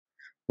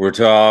We're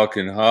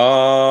talking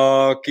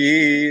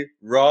hockey,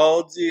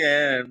 Raldsy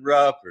and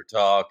Rupp are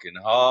talking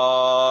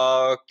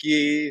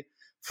hockey.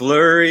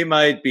 Fleury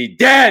might be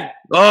dead.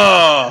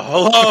 Oh,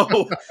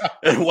 hello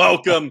and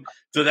welcome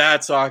to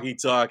That's Hockey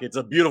Talk. It's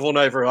a beautiful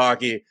night for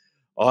hockey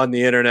on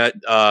the internet.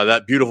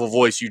 That beautiful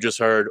voice you just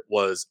heard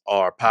was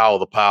our pal of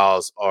the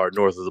pals, our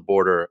north of the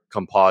border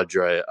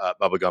compadre,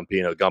 Bubba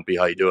Gumpino. Gumpy,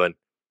 how you doing?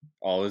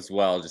 All is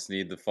well. Just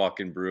need the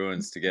fucking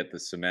Bruins to get the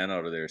cement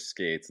out of their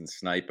skates and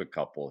snipe a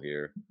couple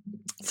here.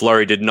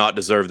 Fleury did not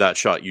deserve that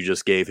shot you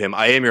just gave him.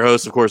 I am your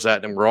host, of course,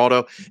 Adam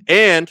Geraldo,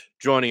 and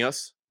joining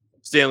us,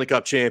 Stanley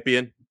Cup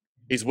champion.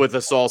 He's with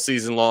us all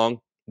season long.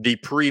 The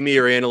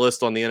premier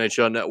analyst on the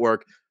NHL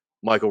Network,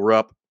 Michael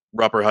Rupp.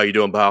 Rupper, how you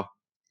doing, pal?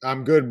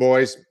 I'm good,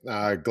 boys.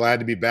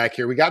 Glad to be back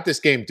here. We got this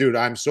game, dude.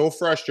 I'm so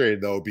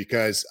frustrated, though,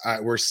 because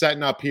we're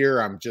setting up here.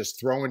 I'm just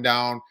throwing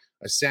down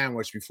a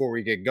sandwich before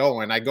we get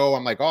going.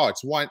 I'm like, oh,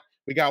 it's one.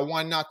 We got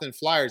 1-0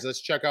 Flyers.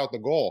 Let's check out the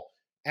goal.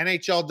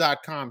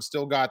 NHL.com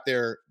still got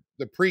the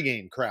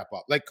pregame crap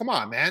up. Like, come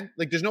on, man.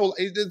 Like,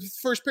 the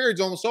first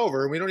period's almost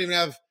over, and we don't even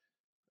have.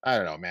 I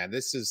don't know, man.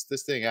 This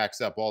thing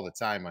acts up all the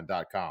time on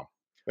 .com.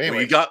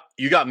 Anyway. Well,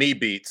 you got me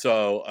beat,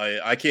 so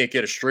I can't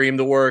get a stream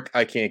to work.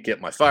 I can't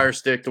get my Fire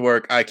Stick to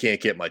work. I can't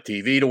get my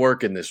TV to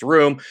work in this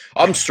room.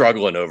 I'm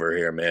struggling over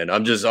here, man.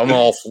 I'm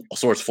all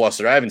sorts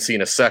flustered. I haven't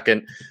seen a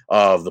second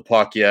of the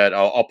puck yet.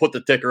 I'll put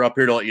the ticker up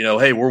here to let you know,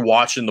 hey, we're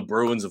watching the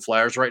Bruins and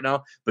Flyers right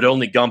now, but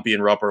only Gumpy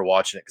and Rupp are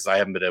watching it because I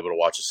haven't been able to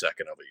watch a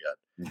second of it yet.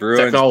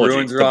 Bruins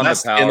are on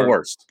the power. And the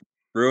worst.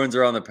 Bruins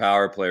are on the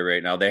power play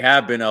right now. They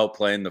have been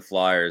outplaying the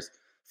Flyers.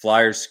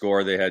 Flyers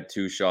score. They had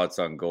 2 shots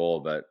on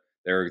goal, but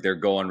they're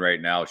going right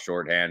now,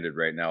 shorthanded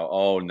right now.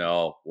 Oh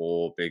no!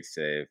 Oh, big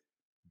save.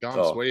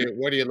 Dumps, what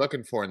are you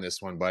looking for in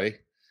this one, buddy?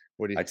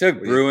 I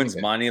took Bruins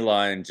money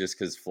line just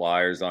because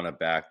Flyers on a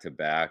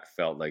back-to-back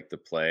felt like the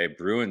play.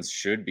 Bruins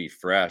should be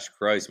fresh.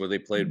 Christ, they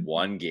played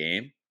one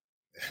game.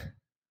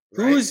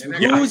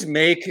 Who's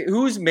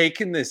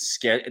making this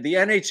schedule? The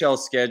NHL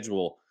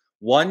schedule.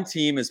 One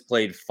team has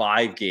played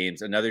 5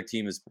 games. Another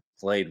team has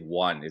played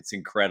 1. It's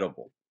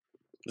incredible.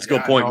 Let's go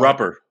point,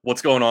 Rupper.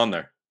 What's going on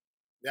there?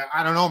 Yeah,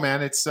 I don't know,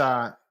 man. It's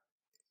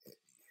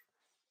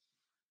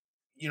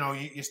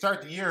you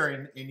start the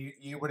year and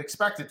you would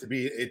expect it to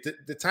be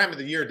the time of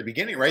the year at the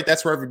beginning, right?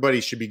 That's where everybody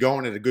should be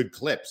going at a good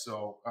clip.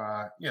 So,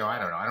 I don't know.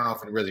 I don't know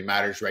if it really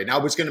matters right now.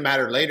 What's going to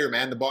matter later,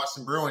 man? The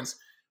Boston Bruins,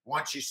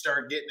 once you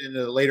start getting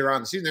into later on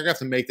in the season, they're going to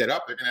have to make that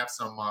up. They're going to have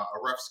a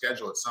rough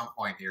schedule at some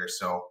point here.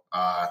 So,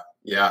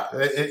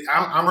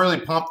 I'm really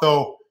pumped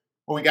though.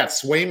 Well, we got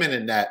Swayman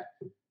in net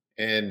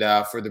and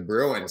for the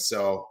Bruins,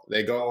 so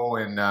they go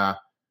and.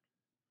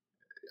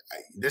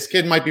 This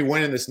kid might be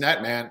winning this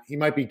net, man. He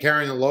might be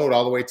carrying the load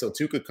all the way till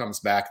Tuukka comes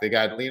back. They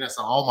got Linus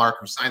Ullmark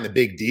who signed the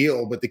big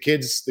deal, but the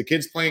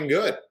kid's playing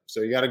good,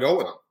 so you got to go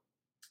with him.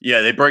 Yeah,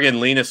 they bring in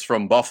Linus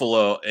from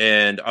Buffalo,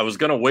 and I was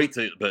going to wait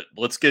but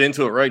let's get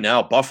into it right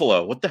now.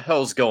 Buffalo, what the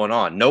hell's going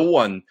on? No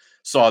one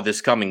saw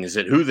this coming. Is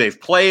it who they've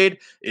played?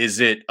 Is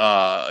it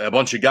a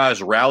bunch of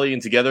guys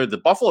rallying together? The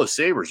Buffalo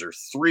Sabres are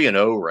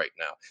 3-0 right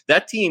now.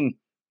 That team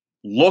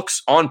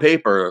looks on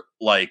paper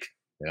like,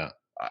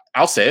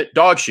 I'll say it,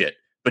 dog shit.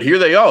 But here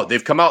they go.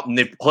 They've come out and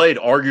they've played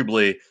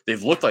arguably.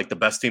 They've looked like the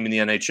best team in the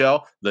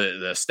NHL.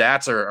 The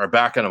stats are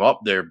backing them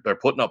up. They're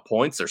putting up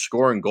points. They're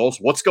scoring goals.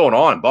 What's going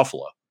on in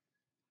Buffalo?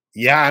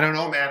 Yeah, I don't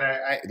know, man.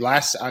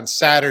 On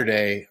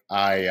Saturday,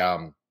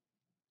 I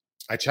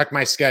checked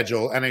my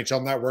schedule.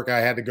 NHL Network. I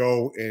had to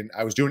go and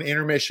I was doing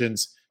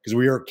intermissions because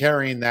we were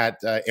carrying that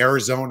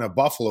Arizona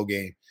Buffalo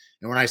game.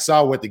 And when I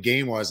saw what the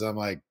game was, I'm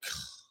like,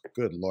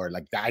 good Lord,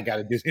 like I got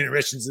to do the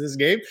intermissions in this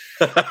game.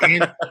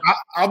 And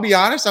I'll be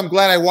honest, I'm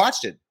glad I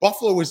watched it.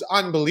 Buffalo was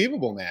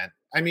unbelievable, man.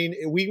 I mean,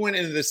 we went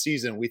into the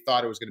season, we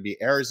thought it was going to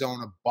be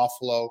Arizona,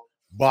 Buffalo,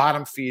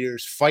 bottom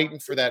feeders, fighting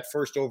for that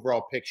first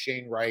overall pick,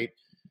 Shane Wright.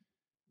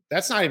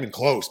 That's not even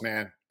close,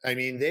 man. I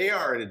mean, they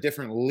are in a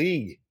different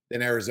league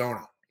than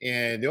Arizona.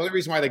 And the only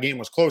reason why the game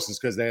was close is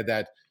because they had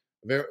that,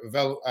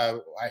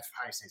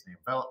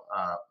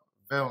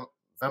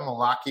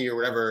 Vemolaki or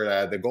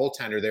whatever, the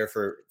goaltender there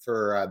for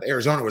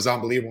Arizona was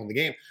unbelievable in the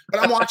game.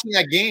 But I'm watching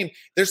that game.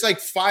 There's like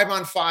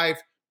 5-on-5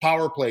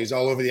 power plays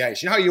all over the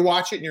ice. You know how you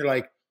watch it and you're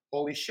like,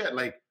 holy shit,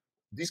 like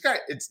these guys,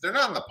 they're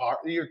not in the power.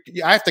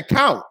 I have to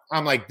count.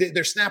 I'm like,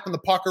 they're snapping the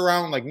puck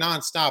around like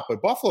nonstop.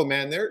 But Buffalo,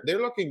 man, they're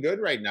looking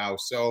good right now.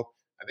 So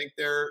I think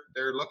they're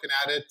looking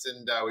at it,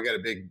 and we got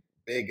a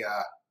big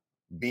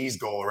Bees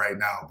goal right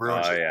now.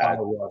 Bruins. Oh yeah,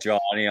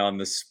 Johnny on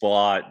the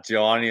spot.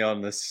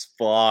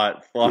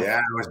 Fuck yeah,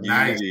 it was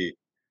nice.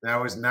 That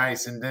was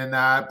nice. And then,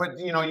 but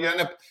you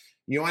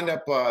end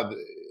up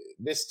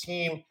this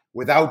team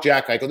without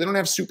Jack Eichel. They don't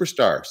have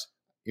superstars.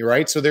 You're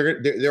right. So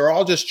they're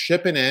all just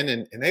chipping in,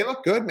 and they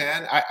look good,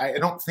 man. I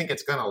don't think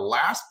it's gonna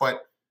last,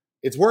 but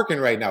it's working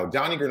right now.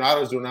 Donnie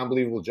Granato's doing an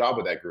unbelievable job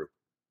with that group.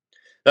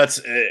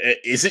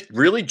 Is it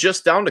really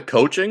just down to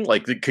coaching?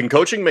 Like, can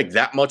coaching make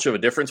that much of a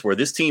difference? Where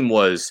this team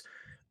was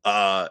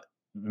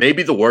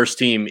maybe the worst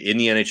team in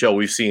the NHL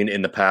we've seen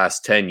in the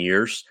past 10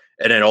 years,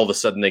 and then all of a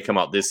sudden they come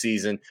out this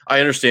season. I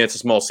understand it's a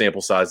small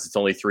sample size; it's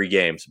only 3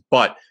 games,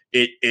 but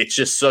it's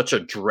just such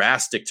a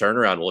drastic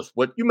turnaround with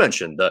what you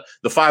mentioned, the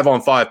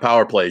 5-on-5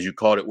 power play, as you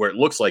called it, where it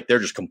looks like they're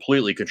just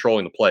completely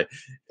controlling the play.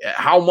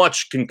 How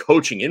much can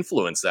coaching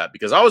influence that?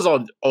 Because I was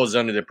always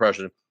under the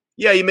impression,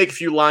 yeah, you make a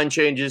few line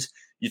changes,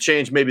 you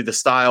change maybe the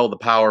style of the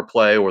power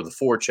play or the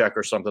forecheck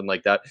or something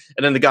like that,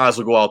 and then the guys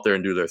will go out there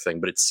and do their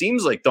thing. But it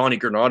seems like Donnie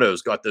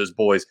Granado's got those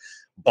boys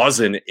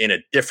buzzing in a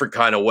different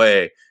kind of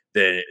way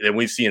than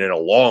we've seen in a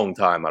long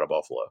time out of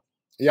Buffalo.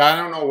 Yeah, I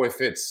don't know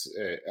if it's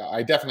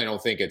I definitely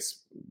don't think it's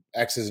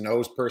X's and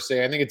O's per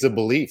se. I think it's a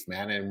belief,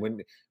 man. And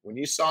when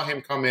you saw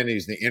him come in,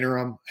 he's the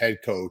interim head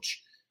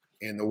coach,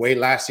 and the way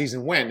last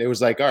season went, it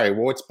was like, all right,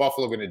 well, what's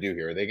Buffalo going to do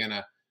here? Are they going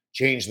to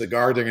change the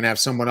guard? They're going to have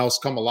someone else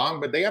come along,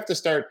 but they have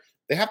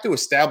to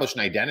establish an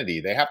identity.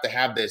 They have to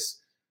have this,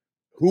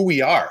 who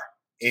we are.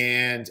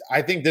 And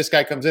I think this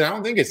guy comes in. I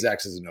don't think it's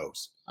X's and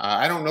O's.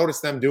 I don't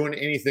notice them doing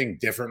anything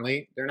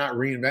differently. They're not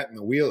reinventing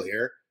the wheel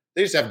here.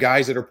 They just have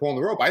guys that are pulling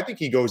the rope. I think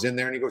he goes in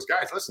there and he goes,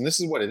 guys, listen,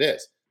 this is what it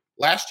is.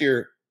 Last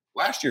year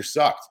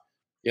sucked.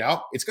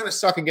 It's going to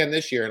suck again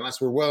this year unless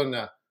we're willing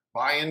to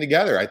buy in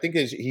together. I think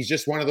he's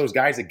just one of those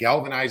guys that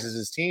galvanizes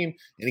his team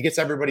and he gets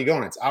everybody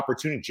going. It's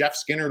opportunity. Jeff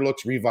Skinner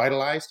looks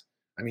revitalized.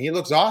 I mean, he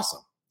looks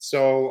awesome.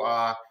 So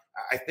I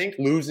think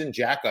losing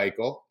Jack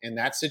Eichel in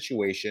that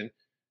situation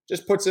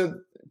just puts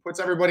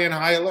everybody on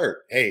high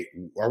alert. Hey,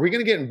 are we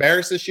going to get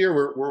embarrassed this year?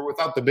 We're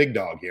without the big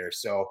dog here.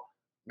 So,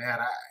 man,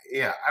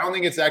 I don't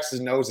think it's X's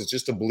and O's. It's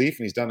just a belief,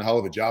 and he's done a hell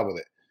of a job with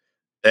it.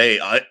 Hey,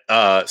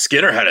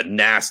 Skinner had a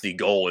nasty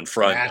goal in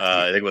front.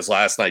 I think it was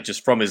last night,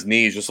 just from his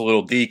knees, just a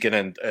little deke and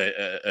then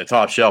a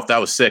top shelf. That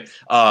was sick.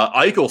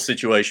 Eichel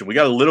situation, we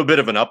got a little bit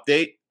of an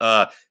update.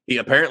 He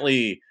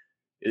apparently,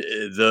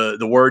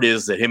 the word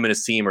is that him and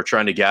his team are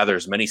trying to gather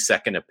as many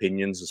second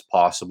opinions as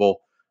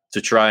possible to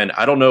try and,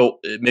 I don't know,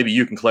 maybe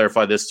you can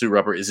clarify this too,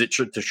 Rupper. Is it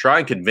to try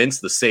and convince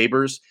the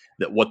Sabres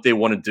that what they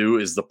want to do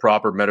is the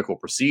proper medical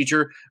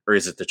procedure, or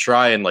is it to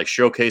try and like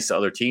showcase to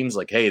other teams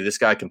like, hey, this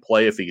guy can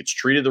play if he gets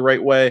treated the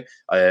right way?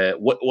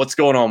 What's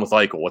going on with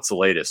Eichel? What's the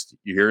latest?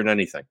 You hearing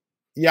anything?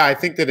 Yeah, I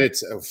think that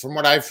it's from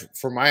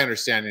my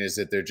understanding is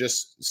that they're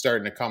just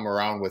starting to come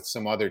around with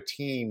some other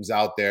teams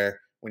out there.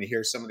 When you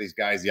hear some of these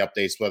guys, the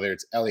updates, whether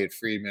it's Elliot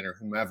Friedman or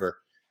whomever,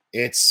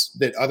 it's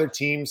that other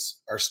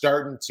teams are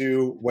starting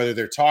to, whether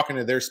they're talking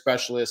to their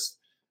specialists,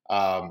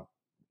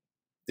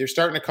 they're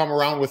starting to come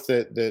around with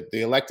the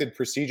elected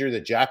procedure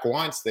that Jack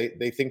wants.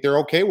 They think they're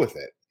okay with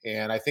it.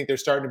 And I think they're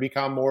starting to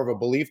become more of a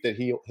belief that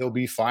he'll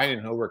be fine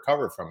and he'll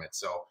recover from it.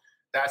 So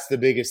that's the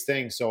biggest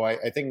thing. So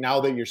I think now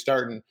that you're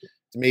starting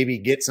to maybe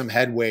get some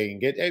headway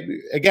and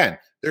again,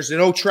 there's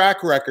no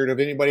track record of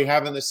anybody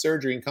having this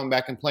surgery and come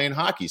back and playing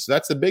hockey. So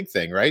that's the big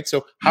thing, right?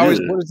 So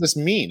what does this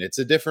mean? It's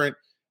a different,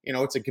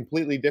 it's a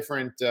completely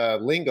different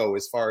lingo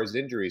as far as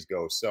injuries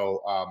go.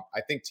 So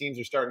I think teams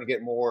are starting to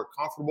get more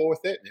comfortable with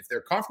it. And if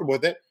they're comfortable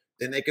with it,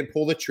 then they can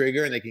pull the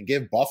trigger and they can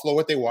give Buffalo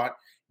what they want,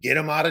 get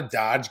them out of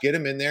Dodge, get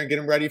them in there and get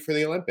them ready for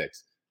the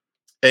Olympics.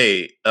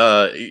 Hey,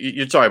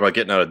 you're talking about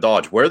getting out of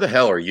Dodge. Where the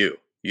hell are you?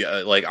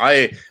 Yeah, like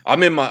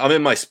I'm in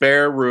my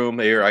spare room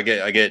here. I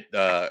get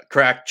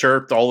crack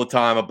chirped all the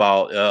time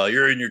about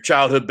you're in your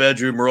childhood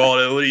bedroom,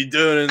 Geraldo. What are you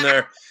doing in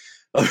there?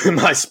 I'm in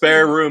my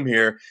spare room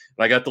here,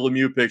 and I got the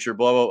Lemieux picture.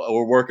 Blah blah blah.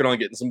 We're working on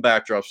getting some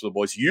backdrops for the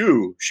boys.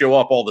 You show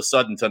up all of a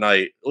sudden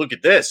tonight. Look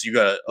at this. You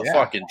got a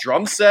fucking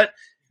drum set.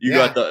 You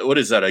got what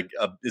is that?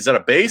 Is that a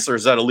bass or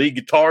is that a lead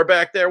guitar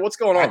back there? What's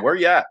going on? Where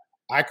you at?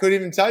 I couldn't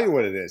even tell you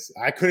what it is.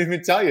 I couldn't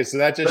even tell you. So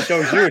that just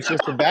shows you it's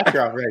just a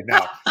background right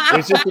now.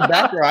 It's just a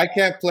background. I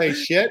can't play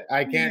shit.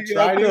 I can't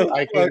try to.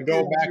 I can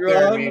go back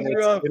there. I mean,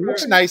 it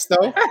looks nice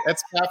though.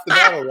 That's half the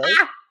battle,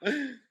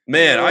 right?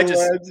 Man,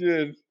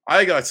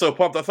 I got so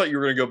pumped. I thought you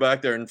were going to go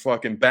back there and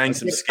fucking bang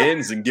some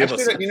skins and give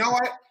us. You know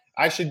what?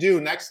 I should do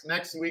next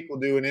week. We'll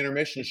do an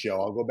intermission show.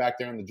 I'll go back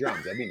there on the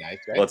drums. That'd be nice,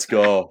 right? Let's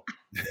go.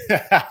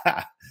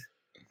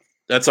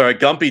 That's all right.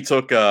 Gumpy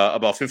took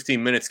about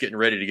 15 minutes getting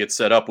ready to get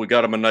set up. We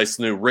got him a nice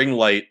new ring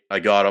light. I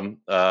got him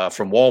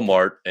from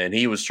Walmart, and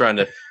he was trying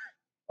to.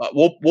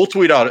 We'll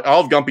tweet out.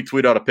 I'll have Gumpy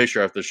tweet out a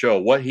picture after the show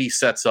what he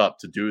sets up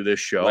to do this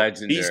show.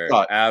 Legendary,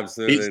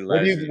 absolutely.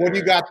 Legendary. What do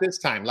you got this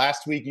time?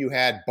 Last week you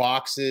had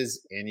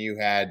boxes, and you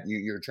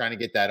were trying to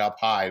get that up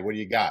high. What do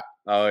you got?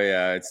 Oh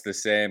yeah, it's the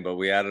same, but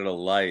we added a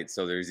light,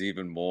 so there's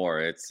even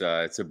more. It's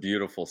a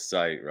beautiful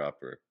sight,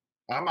 Rupper.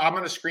 I'm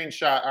going to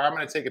screenshot, or I'm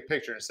going to take a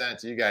picture and send it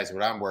to you guys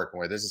what I'm working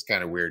with. This is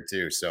kind of weird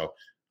too, so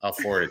I'll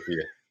forward it to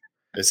you.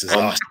 This is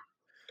awesome.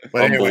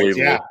 But anyways,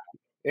 yeah,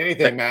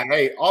 anything, man.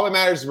 Hey, all that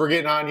matters is we're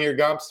getting on here,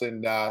 Gumps,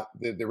 and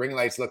the ring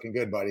light's looking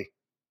good, buddy.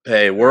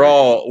 Hey, we're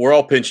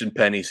all pinching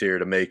pennies here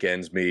to make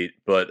ends meet,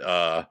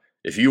 but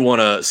if you want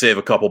to save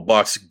a couple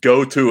bucks,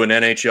 go to an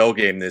NHL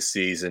game this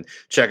season.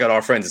 Check out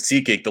our friends at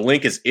SeatGeek. The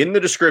link is in the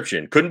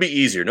description. Couldn't be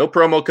easier. No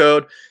promo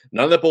code,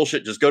 none of that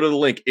bullshit. Just go to the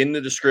link in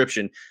the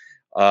description.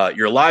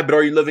 You're alive, but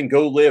are you living?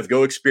 Go live,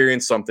 go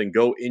experience something,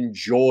 go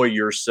enjoy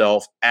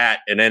yourself at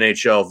an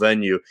NHL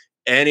venue.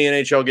 Any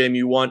NHL game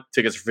you want,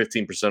 tickets are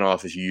 15%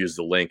 off if you use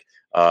the link.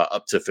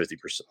 up to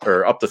 50%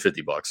 or up to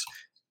 $50.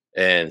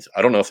 And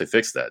I don't know if they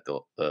fixed that.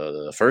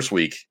 The first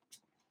week,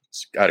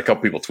 I had a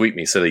couple people tweet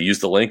me, said they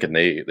used the link and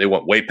they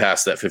went way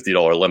past that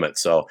 $50 limit.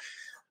 So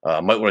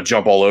might want to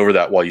jump all over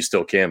that while you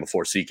still can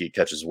before SeatGeek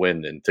catches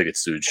wind and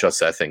Tickets Dude shuts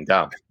that thing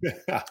down.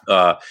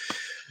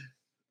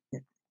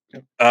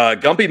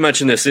 Gumpy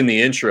mentioned this in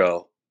the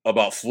intro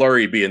about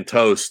Fleury being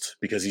toast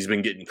because he's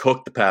been getting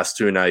cooked the past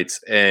 2 nights,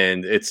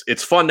 and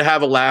it's fun to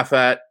have a laugh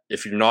at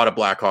if you're not a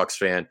Blackhawks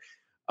fan.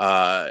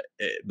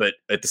 But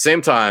at the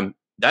same time,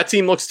 that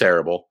team looks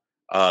terrible.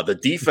 The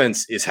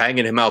defense is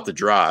hanging him out to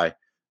dry.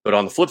 But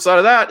on the flip side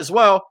of that as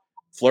well,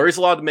 Fleury's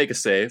allowed to make a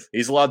save.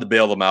 He's allowed to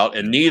bail them out,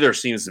 and neither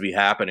seems to be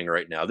happening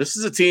right now. This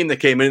is a team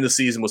that came into the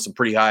season with some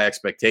pretty high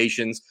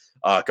expectations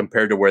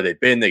compared to where they've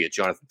been. They get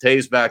Jonathan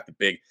Toews back, the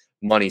big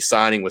money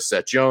signing with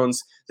Seth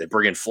Jones. They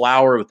bring in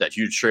Flower with that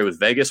huge trade with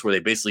Vegas where they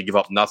basically give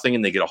up nothing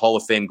and they get a Hall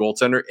of Fame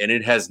goaltender, and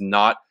it has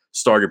not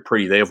started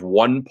pretty. They have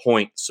 1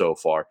 point so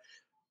far.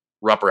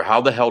 Rupper,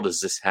 how the hell does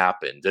this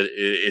happen?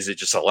 Is it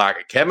just a lack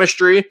of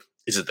chemistry?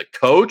 Is it the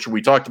coach? We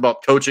talked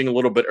about coaching a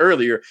little bit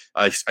earlier.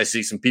 I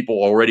see some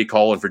people already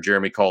calling for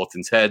Jeremy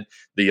Colleton's head,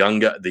 the young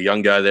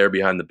guy there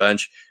behind the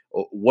bench.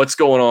 What's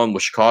going on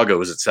with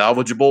Chicago? Is it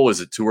salvageable?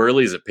 Is it too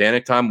early? Is it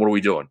panic time? What are we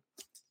doing?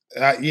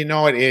 You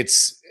know what?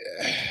 It's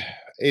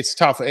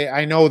tough.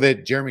 I know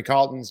that Jeremy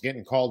Colleton's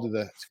getting called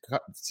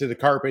to the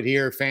carpet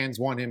here. Fans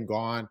want him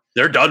gone.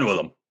 They're done with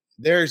him.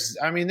 There's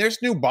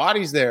new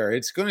bodies there.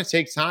 It's going to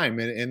take time,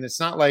 and it's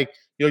not like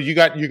you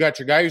got your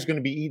guy who's going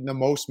to be eating the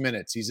most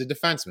minutes. He's a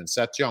defenseman,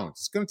 Seth Jones.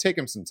 It's going to take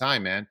him some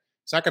time, man.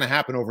 It's not going to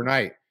happen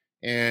overnight.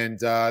 And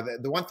the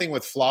one thing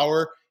with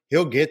Flower,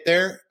 he'll get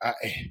there.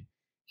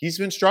 He's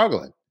been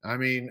struggling. I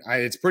mean,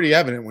 it's pretty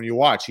evident when you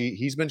watch.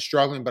 He's been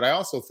struggling, but I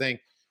also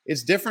think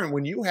it's different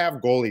when you have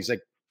goalies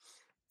like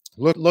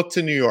look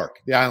to New York,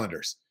 the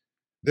Islanders.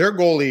 Their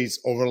goalies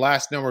over the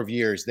last number of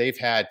years, they've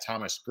had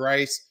Thomas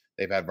Greiss.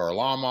 They've had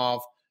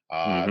Varlamov.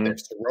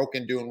 There's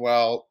Sorokin doing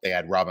well. They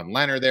had Robin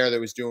Leonard there that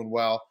was doing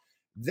well.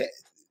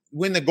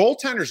 When the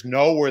goaltenders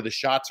know where the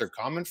shots are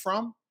coming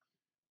from,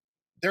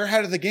 they're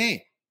ahead of the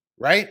game,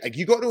 right? Like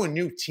you go to a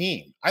new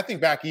team. I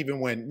think back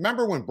even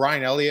remember when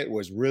Brian Elliott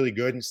was really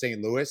good in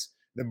St. Louis?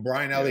 Then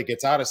Brian Elliott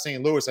gets out of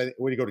St. Louis.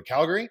 When you go to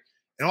Calgary?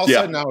 And all of a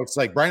sudden now it's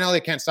like Brian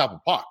Elliott can't stop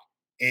a puck.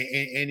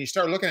 And you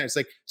start looking at it, it's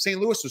like St.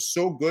 Louis was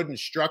so good and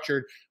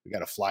structured. We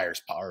got a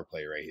Flyers power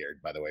play right here,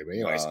 by the way. But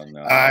anyways,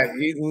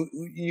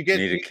 you get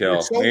need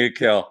a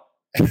kill.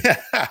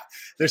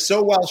 They're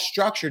so well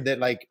structured that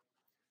like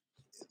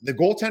the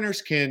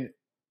goaltenders can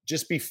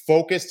just be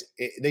focused.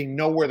 They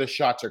know where the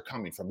shots are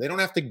coming from. They don't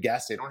have to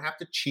guess. They don't have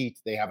to cheat.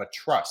 They have a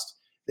trust.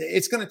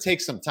 It's going to take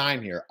some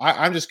time here.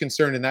 I'm just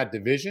concerned in that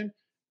division.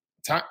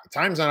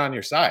 Time's not on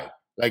your side.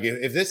 Like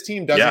if this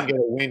team doesn't get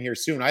a win here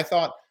soon, I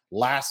thought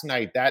last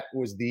night that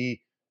was the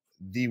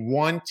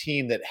one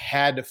team that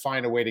had to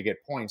find a way to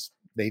get points.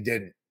 They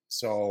didn't.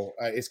 So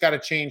it's got to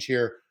change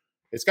here.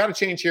 It's got to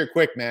change here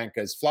quick, man,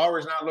 because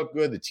Flowers not look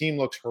good. The team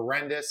looks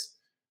horrendous.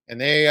 And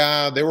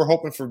they were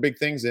hoping for big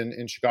things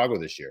in Chicago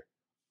this year.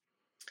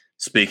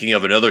 Speaking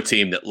of another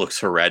team that looks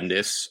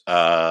horrendous,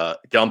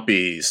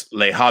 Gumpy's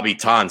Les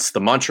Habitants,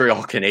 the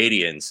Montreal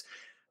Canadiens,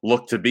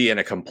 look to be in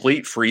a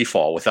complete free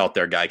fall without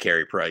their guy,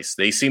 Carey Price.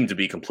 They seem to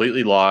be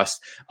completely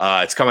lost.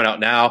 It's coming out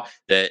now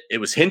that it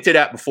was hinted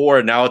at before,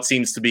 and now it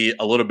seems to be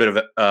a little bit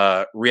of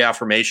a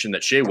reaffirmation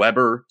that Shea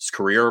Weber's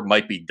career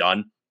might be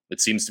done.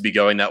 It seems to be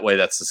going that way.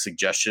 That's the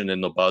suggestion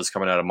and the buzz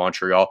coming out of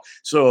Montreal.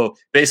 So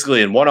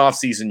basically in one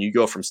offseason, you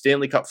go from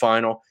Stanley Cup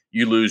final,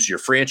 you lose your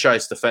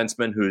franchise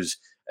defenseman who's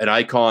an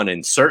icon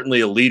and certainly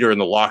a leader in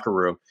the locker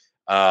room,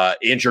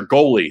 and your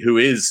goalie, who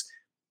is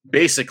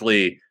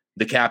basically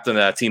the captain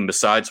of that team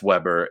besides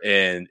Weber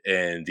and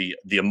the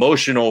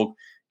emotional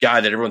guy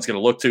that everyone's going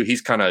to look to.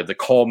 He's kind of the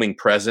calming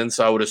presence,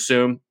 I would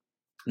assume.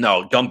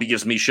 No, Gumpy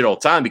gives me shit all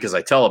the time because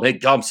I tell him, hey,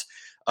 Gumps,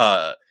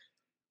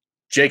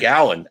 Jake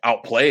Allen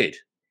outplayed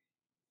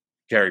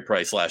Carey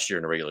Price last year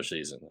in the regular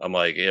season. I'm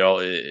like,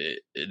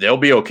 they'll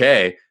be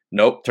okay.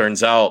 Nope.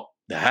 Turns out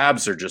the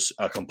Habs are just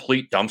a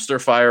complete dumpster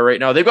fire right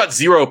now. They've got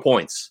 0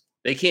 points.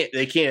 They can't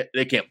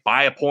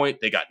buy a point.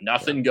 They got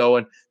nothing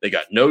going. They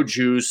got no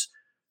juice.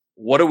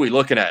 What are we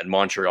looking at in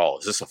Montreal?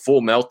 Is this a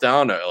full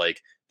meltdown? Or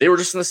like they were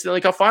just in the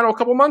Stanley Cup final a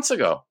couple months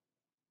ago.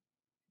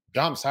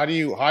 Dumps, how do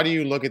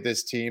you look at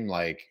this team?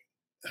 Like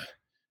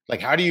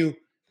how do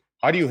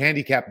you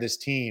handicap this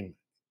team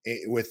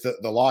with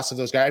the loss of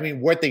those guys? I mean,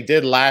 what they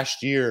did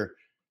last year,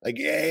 like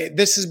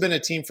this has been a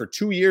team for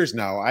 2 years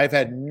now. I've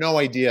had no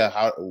idea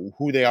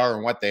who they are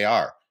and what they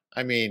are.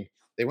 I mean,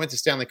 they went to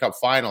Stanley Cup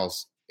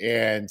finals,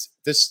 and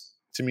this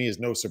to me is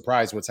no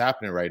surprise what's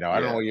happening right now.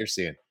 I don't know what you're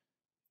seeing.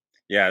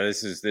 Yeah,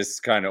 this is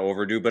kind of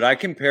overdue, but I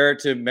compare it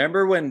to,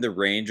 remember when the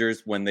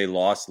Rangers, when they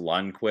lost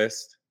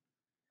Lundqvist?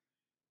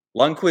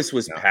 Lundqvist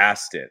was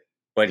past it,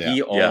 but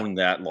he owned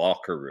that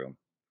locker room.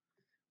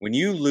 When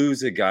you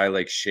lose a guy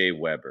like Shea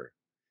Weber,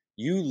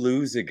 you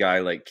lose a guy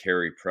like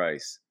Carey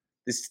Price,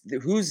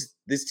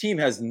 This team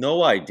has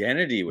no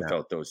identity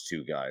without those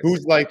two guys.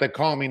 Who's like the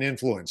calming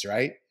influence,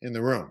 right, in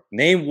the room?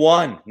 Name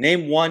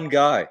one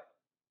guy.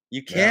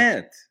 You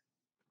can't.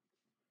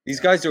 These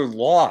guys are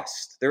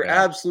lost. They're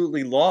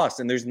absolutely lost,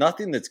 and there's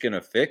nothing that's going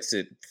to fix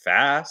it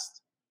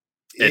fast.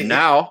 And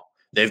now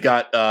they've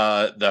got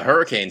the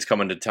Hurricanes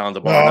coming to town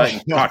tomorrow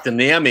night. Talk to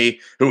Niemi,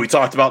 who we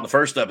talked about in the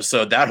first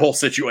episode. That whole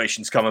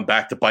situation's coming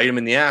back to bite him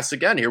in the ass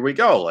again. Here we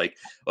go. Like,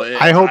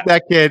 I hope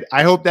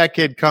that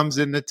kid comes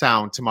into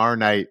town tomorrow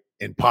night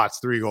and pots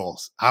 3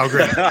 goals. How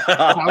great!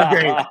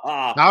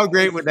 How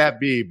great would that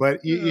be? But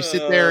you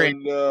sit there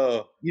and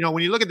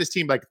when you look at this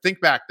team, like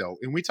think back though,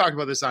 and we talked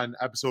about this on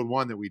episode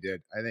 1 that we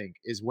did. I think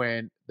is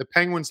when the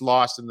Penguins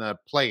lost in the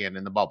play-in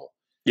in the bubble.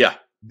 Yeah.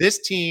 This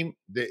team,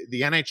 the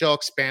NHL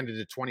expanded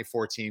to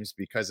 24 teams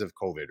because of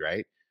COVID,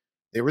 right?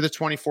 They were the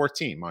 24th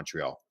team,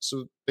 Montreal.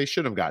 So they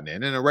should have gotten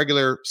in. In a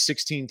regular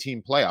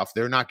 16-team playoff,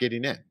 they're not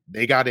getting in.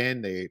 They got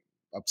in. They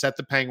upset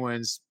the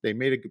Penguins. They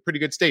made a pretty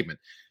good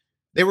statement.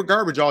 They were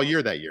garbage all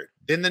year that year.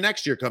 Then the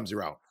next year comes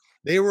around.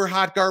 They were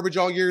hot garbage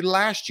all year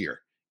last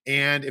year.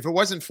 And if it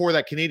wasn't for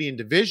that Canadian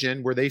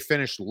division where they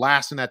finished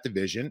last in that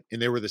division,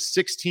 and they were the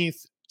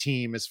 16th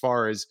team as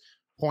far as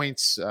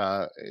points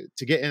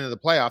to get into the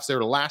playoffs. They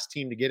were the last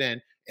team to get in,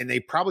 and they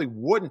probably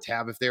wouldn't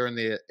have if they're in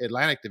the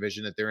Atlantic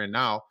division that they're in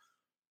now.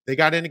 They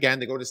got in again.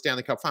 They go to the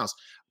Stanley Cup Finals.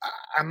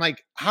 I'm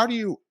like, how do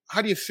you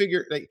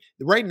figure, like,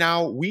 right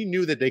now we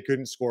knew that they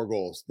couldn't score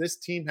goals. This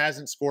team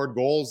hasn't scored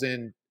goals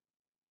in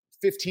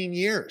 15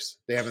 years.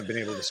 They haven't been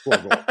able to score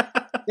goals.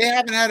 They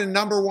haven't had a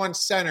number 1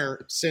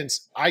 center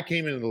since I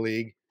came into the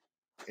league,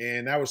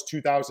 and that was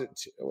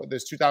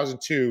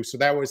 2002. So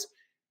that was,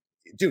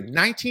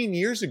 19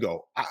 years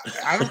ago.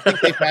 I don't think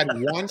they've had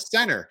one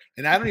center,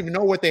 and I don't even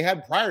know what they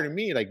had prior to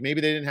me. Like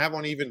maybe they didn't have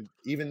one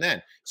even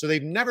then. So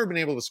they've never been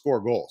able to score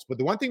goals. But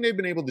the one thing they've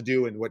been able to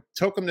do, and what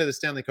took them to the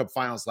Stanley Cup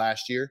Finals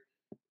last year,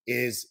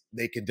 is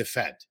they could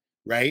defend,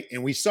 right?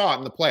 And we saw it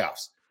in the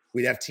playoffs.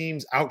 We'd have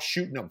teams out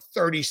shooting them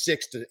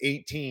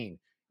 36-18,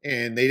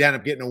 and they'd end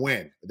up getting a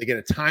win. They get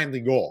a timely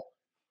goal.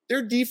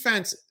 Their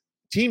defense,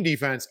 team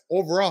defense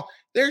overall,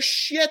 they're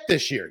shit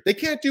this year. They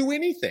can't do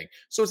anything.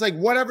 So it's like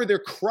whatever their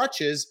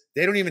crutches,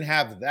 they don't even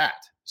have that.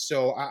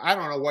 So I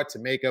don't know what to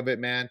make of it,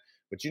 man.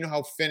 But you know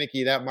how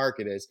finicky that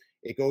market is.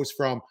 It goes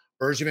from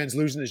Bergevin's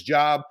losing his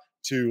job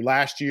to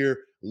last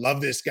year,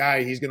 love this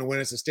guy, he's going to win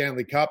us a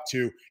Stanley Cup,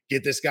 to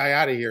get this guy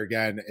out of here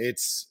again.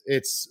 It's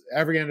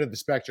every end of the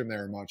spectrum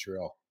there in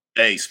Montreal.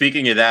 Hey,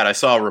 speaking of that, I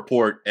saw a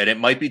report, and it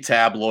might be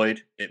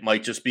tabloid. It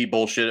might just be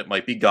bullshit. It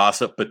might be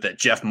gossip, but that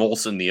Jeff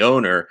Molson, the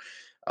owner,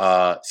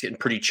 is getting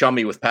pretty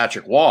chummy with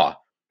Patrick Waugh,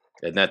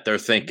 and that they're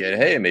thinking,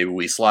 hey, maybe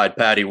we slide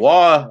Patty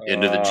Waugh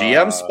into the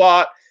GM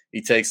spot.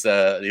 He takes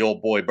the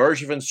old boy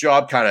Bergevin's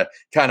job, kind of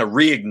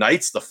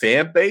reignites the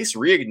fan base,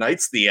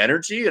 reignites the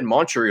energy in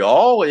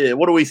Montreal.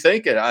 What are we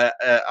thinking? I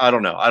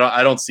don't know.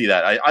 I don't see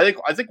that.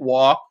 I think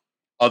Waugh,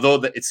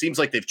 although it seems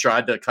like they've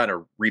tried to kind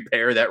of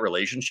repair that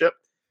relationship,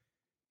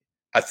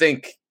 I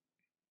think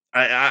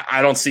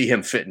I don't see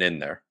him fitting in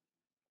there.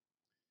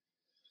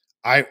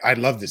 I'd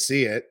love to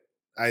see it.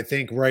 I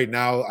think right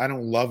now, I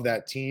don't love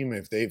that team.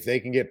 If they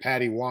can get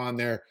Patty Waugh in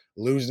there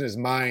losing his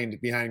mind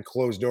behind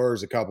closed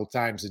doors a couple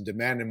times and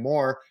demanding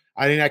more,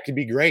 I think that could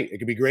be great. It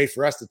could be great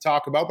for us to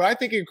talk about, but I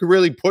think it could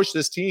really push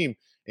this team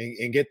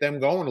and get them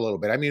going a little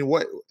bit. I mean,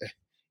 what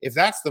if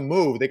that's the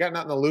move? They got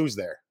nothing to lose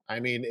there. I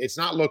mean, it's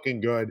not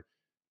looking good.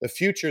 The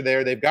future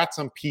there, they've got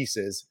some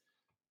pieces,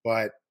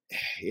 but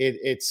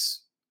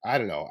it's I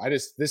don't know.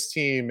 This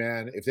team,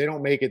 man, if they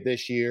don't make it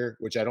this year,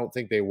 which I don't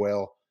think they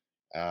will,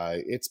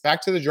 it's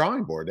back to the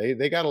drawing board.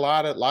 They got a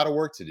lot of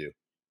work to do.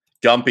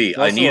 Gumpy,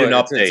 I need an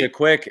update.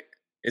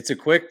 It's a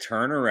quick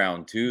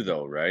turnaround too,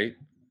 though, right?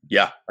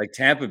 Yeah. Like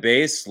Tampa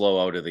Bay's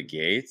slow out of the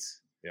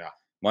gates. Yeah.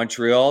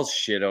 Montreal's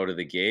shit out of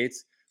the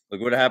gates.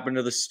 Look what happened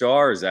to the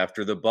Stars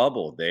after the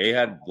bubble. They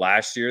had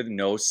last year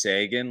no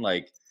Sagan.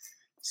 Like,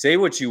 say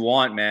what you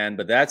want, man,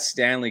 but that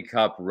Stanley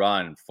Cup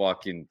run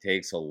fucking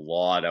takes a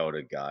lot out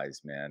of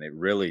guys, man. It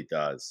really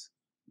does.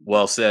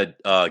 Well said.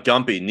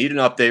 Gumpy, need an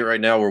update right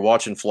now. We're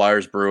watching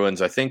Flyers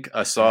Bruins. I think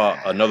I saw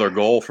another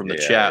goal from the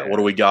chat. What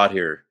do we got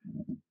here?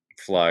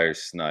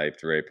 Flyers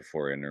sniped right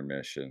before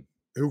intermission.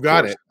 Who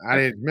got it? I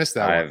didn't miss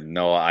that.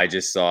 I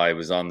just saw it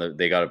was on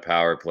they got a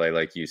power play,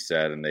 like you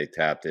said, and they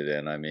tapped it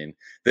in. I mean,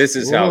 this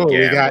is how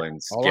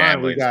gambling's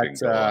been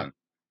going.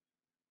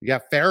 We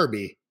got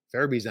Farabee.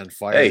 Farabee's on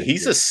fire. Hey,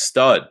 he's a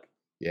stud.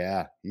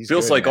 Yeah.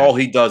 Feels good, like man. all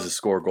he does is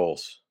score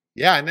goals.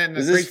 Yeah, and then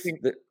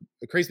the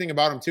crazy thing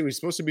about him too, he's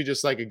supposed to be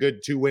just like a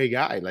good two-way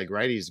guy. Like,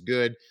 right, he's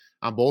good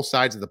on both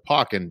sides of the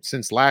puck. And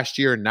since last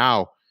year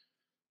now,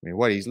 I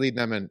mean, he's leading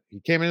them he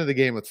came into the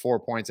game with 4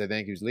 points, I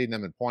think. He was leading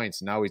them in points.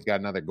 And now he's got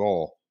another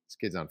goal. This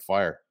kid's on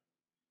fire.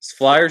 This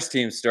Flyers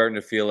team's starting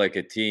to feel like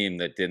a team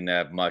that didn't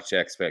have much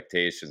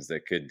expectations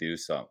that could do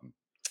something.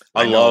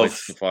 I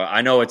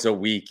know it's a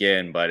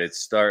weekend, but it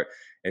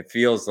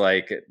feels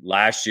like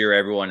last year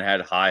everyone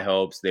had high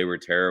hopes. They were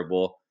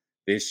terrible.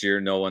 this year,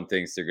 no one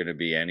thinks they're going to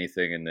be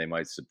anything, and they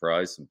might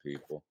surprise some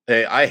people.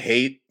 Hey, I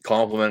hate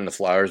complimenting the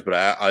Flyers, but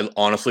I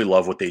honestly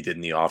love what they did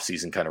in the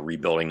offseason, kind of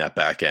rebuilding that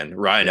back end.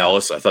 Ryan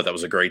Ellis, I thought that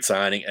was a great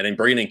signing. And then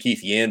bringing in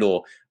Keith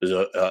Yandle is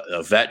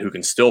a vet who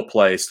can still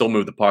play, still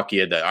move the puck. He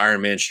had that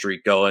Iron Man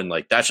streak going.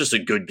 Like, that's just a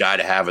good guy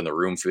to have in the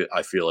room,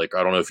 I feel like.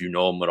 I don't know if you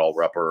know him at all,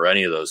 Rupper, or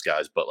any of those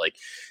guys, but, like,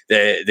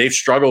 they've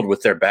struggled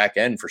with their back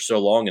end for so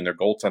long, and their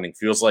goaltending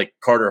feels like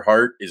Carter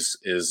Hart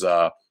is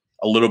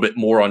a little bit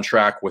more on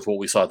track with what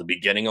we saw at the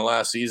beginning of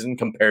last season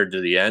compared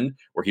to the end,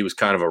 where he was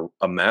kind of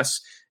a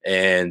mess.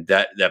 And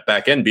that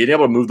back end, being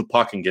able to move the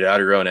puck and get out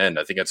of your own end,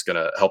 I think that's going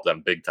to help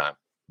them big time.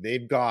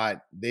 They've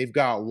got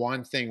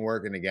one thing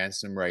working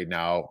against them right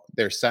now.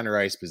 Their center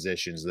ice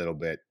position's a little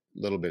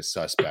bit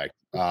suspect.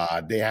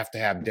 They have to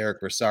have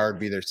Derek Brassard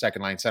be their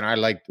second line center. I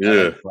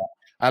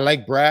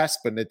like Brass,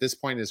 but at this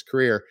point in his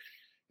career,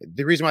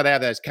 the reason why they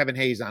have that is Kevin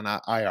Hayes on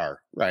IR,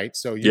 right?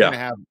 So you're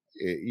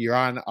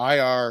on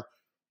IR.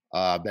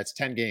 That's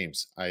 10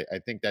 games. I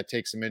think that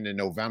takes him into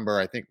November.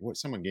 I think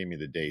someone gave me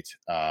the date.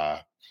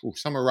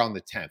 Somewhere around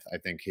the 10th, I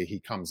think he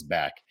comes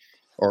back,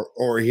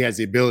 or he has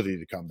the ability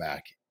to come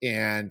back.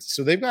 And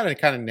so they've got to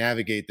kind of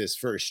navigate this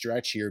first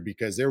stretch here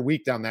because they're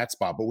weak down that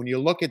spot. But when you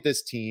look at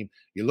this team,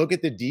 you look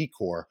at the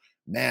D-core,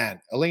 man,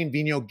 Alain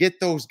Vigneault,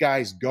 get those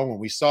guys going.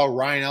 We saw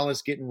Ryan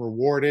Ellis getting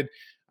rewarded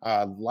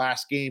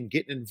last game,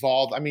 getting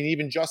involved. I mean,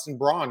 even Justin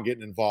Braun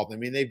getting involved. I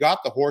mean, they've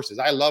got the horses.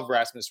 I love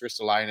Rasmus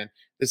Ristolainen.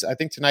 I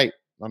think tonight,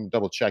 I'm going to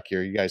double check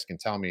here. You guys can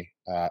tell me.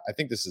 I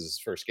think this is his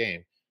first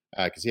game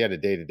because he had a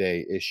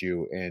day-to-day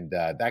issue, and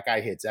that guy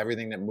hits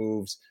everything that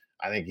moves.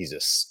 I think he's a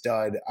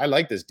stud. I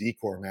like this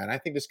D-core, man. I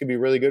think this could be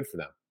really good for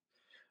them.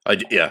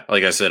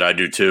 Like I said, I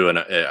do too, and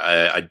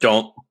I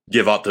don't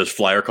give out those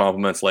Flyer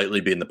compliments lightly,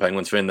 being the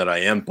Penguins fan that I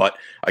am, but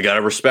I got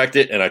to respect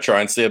it, and I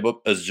try and stay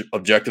as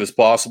objective as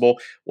possible.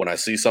 When I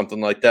see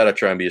something like that, I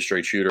try and be a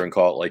straight shooter and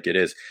call it like it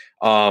is.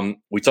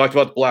 We talked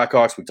about the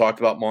Blackhawks. We talked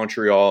about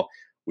Montreal.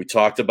 We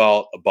talked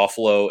about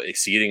Buffalo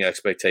exceeding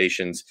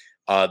expectations.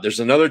 There's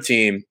another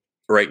team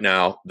right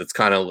now that's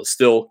kind of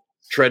still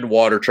treading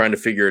water, trying to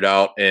figure it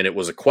out. And it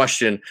was a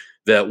question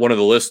that one of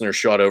the listeners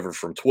shot over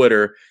from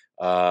Twitter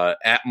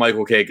at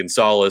Michael K.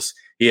 Gonzalez.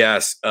 He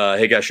asked,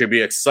 hey, guys, should I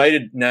be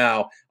excited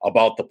now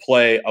about the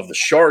play of the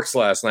Sharks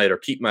last night or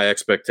keep my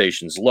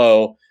expectations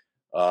low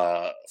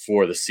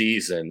for the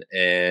season?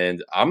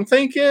 And I'm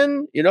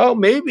thinking,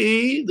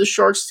 maybe the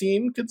Sharks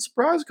team could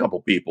surprise a couple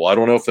people. I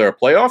don't know if they're a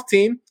playoff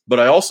team, but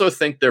I also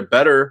think they're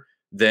better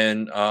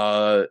than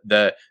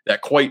that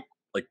quite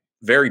like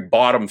very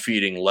bottom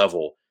feeding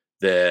level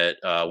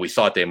that we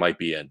thought they might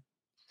be in.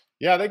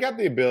 Yeah, they got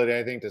the ability,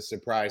 I think, to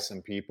surprise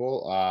some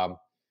people.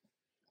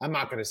 I'm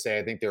not going to say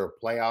I think they're a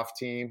playoff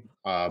team,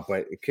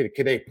 but could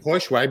they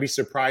push? Would I be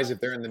surprised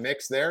if they're in the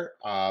mix there?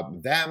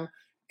 Them,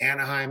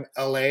 Anaheim,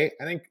 LA, I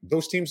think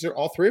those teams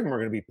all three of them are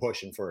going to be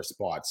pushing for a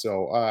spot.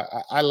 So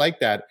I like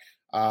that.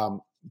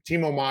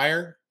 Timo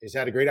Meier has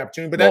had a great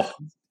opportunity, but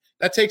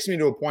that takes me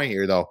to a point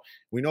here, though.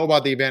 We know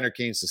about the Evander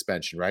Kane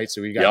suspension, right?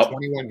 So we got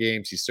 21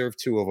 games. He served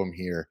 2 of them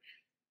here.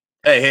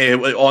 Hey,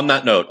 on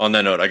that note,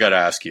 I got to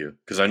ask you,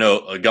 because I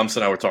know Gumps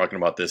and I were talking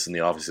about this in the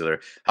office the other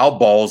day. How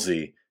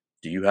ballsy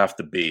do you have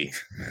to be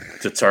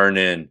to turn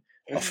in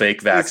a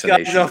fake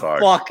vaccination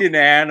card? Fucking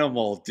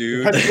animal,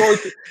 dude.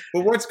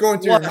 What's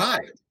going through your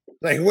mind?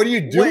 Like, what are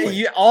you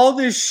doing? All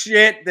this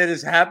shit that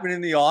has happened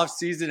in the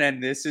offseason,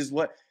 and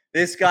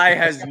this guy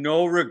has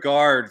no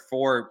regard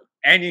for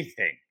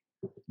anything.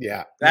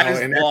 Yeah. That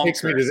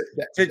takes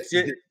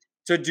me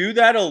to do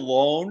that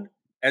alone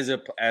as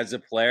a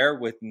player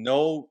with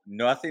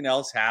nothing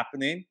else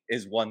happening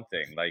is one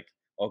thing. Like,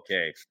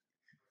 okay.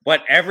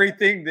 But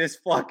everything this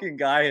fucking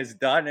guy has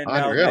done and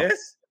now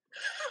this,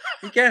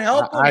 he can't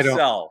help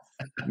himself.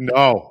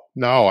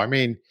 No. I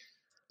mean,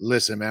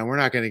 listen, man, we're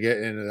not going to get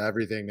into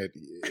everything.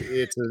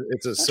 It's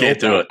a soap Can't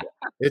do opera.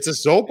 It's a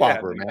soap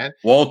opera, man.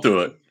 Won't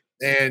do it.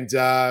 And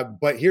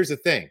but here's the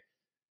thing.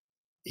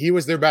 He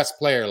was their best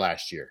player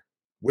last year.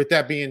 With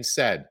that being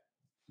said,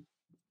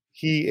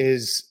 he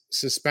is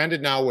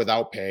suspended now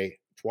without pay,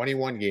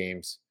 21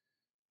 games.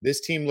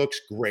 This team looks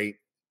great.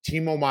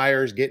 Timo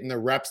Meier's getting the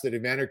reps that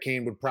Evander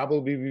Kane would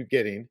probably be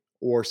getting,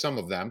 or some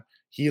of them.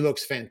 He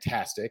looks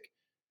fantastic.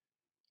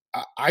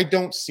 I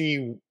don't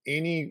see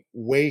any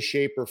way,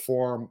 shape, or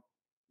form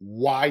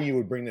why you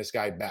would bring this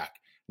guy back.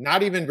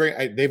 Not even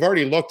bring. They've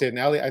already looked at, and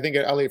I think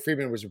Elliot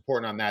Friedman was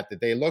reporting on that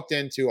they looked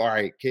into. All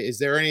right, is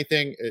there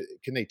anything?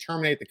 Can they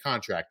terminate the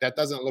contract? That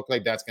doesn't look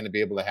like that's going to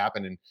be able to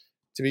happen. And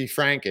to be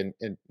frank, and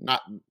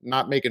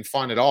not making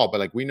fun at all, but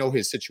like we know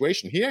his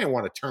situation. He didn't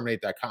want to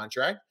terminate that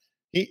contract.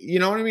 You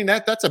know what I mean?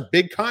 That's a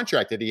big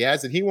contract that he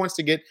has, and he wants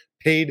to get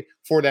paid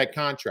for that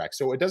contract.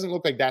 So it doesn't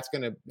look like that's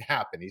going to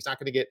happen. He's not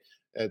going to get.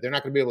 They're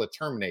not going to be able to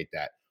terminate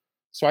that.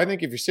 So I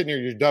think if you're sitting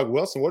here, you're Doug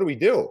Wilson. What do?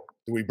 Do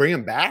we bring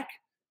him back?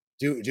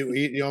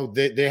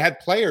 They had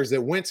players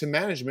that went to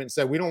management and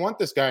said, we don't want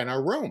this guy in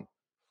our room.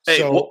 Hey,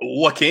 so,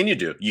 what can you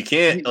do? You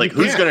can't.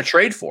 Who's going to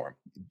trade for him?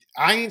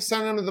 I ain't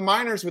sending him to the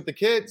minors with the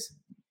kids.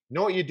 You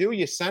know what you do?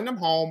 You send them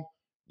home.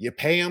 You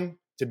pay them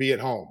to be at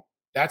home.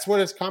 That's what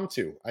it's come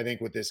to, I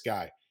think, with this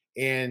guy.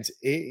 And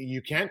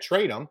you can't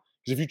trade him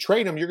because if you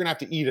trade him, you're going to have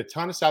to eat a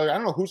ton of salary. I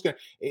don't know who's going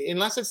to,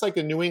 unless it's like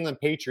a New England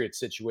Patriots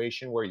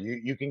situation where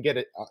you can get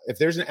it. If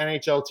there's an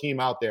NHL team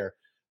out there,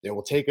 they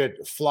will take a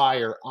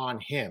flyer on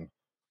him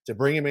to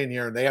bring him in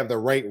here, and they have the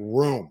right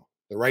room,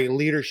 the right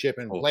leadership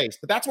in place.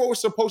 But that's what was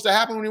supposed to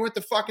happen when he went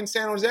to fucking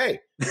San Jose.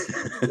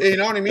 You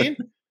know what I mean?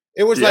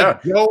 It was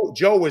like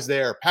Joe was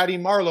there, Patty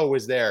Marleau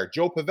was there,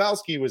 Joe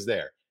Pavelski was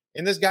there,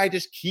 and this guy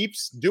just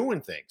keeps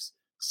doing things.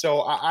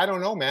 So I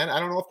don't know, man. I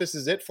don't know if this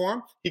is it for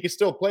him. He can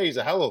still play. He's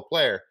a hell of a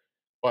player,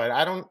 but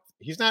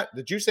he's not.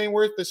 The juice ain't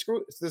worth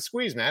the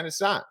squeeze, man.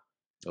 It's not.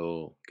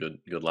 Oh, good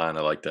line.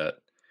 I like that.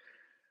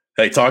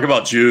 Hey, talk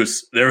about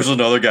juice. There was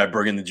another guy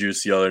bringing the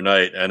juice the other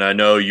night, and I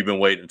know you've been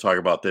waiting to talk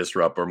about this,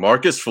 Rupper.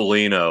 Marcus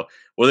Foligno.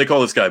 What do they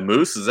call this guy?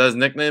 Moose? Is that his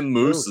nickname?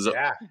 Moose?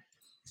 Yeah.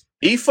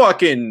 He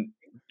fucking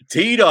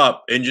teed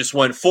up and just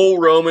went full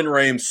Roman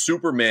Reigns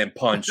Superman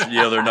punch the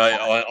other night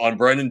on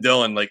Brendan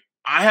Dillon. Like,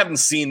 I haven't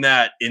seen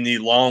that in the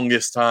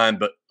longest time,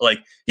 but like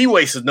he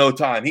wasted no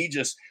time. He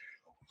just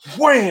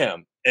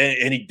wham,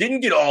 and he didn't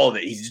get all of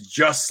it. He's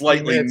just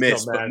slightly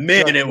missed, but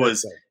man, it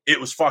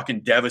was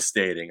fucking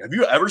devastating. Have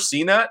you ever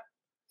seen that?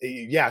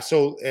 Yeah.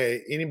 So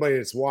anybody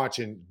that's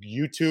watching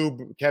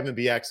YouTube, Kevin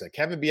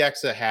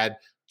Bieksa had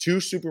 2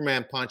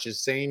 Superman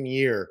punches same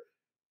year.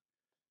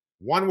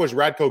 One was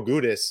Radko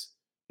Gudas.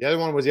 The other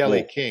one was the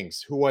LA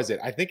Kings. Who was it?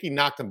 I think he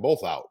knocked them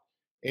both out.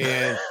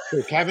 And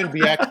so Kevin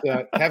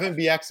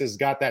Bieksa's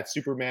got that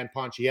Superman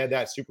punch. He had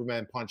that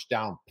Superman punch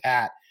down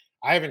pat.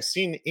 I haven't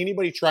seen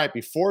anybody try it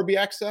before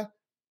Bieksa,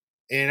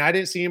 and I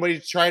didn't see anybody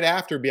try it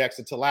after Bieksa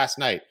until last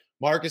night.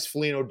 Marcus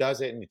Foligno does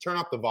it, and you turn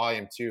up the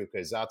volume too,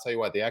 because I'll tell you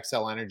what, the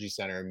XL Energy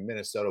Center in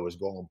Minnesota was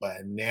going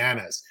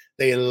bananas.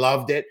 They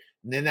loved it.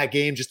 And then that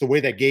game, just the way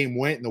that game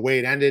went and the way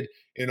it ended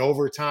in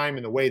overtime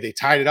and the way they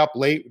tied it up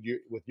late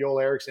with Joel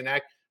Eriksson.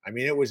 I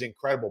mean, it was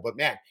incredible. But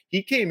man,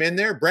 he came in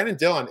there. Brendan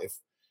Dillon,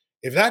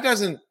 if that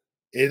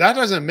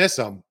doesn't miss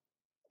him,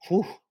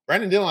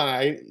 Brendan Dillon,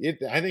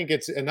 I think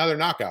it's another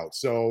knockout.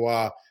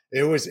 So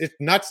it's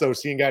nuts though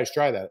seeing guys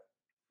try that.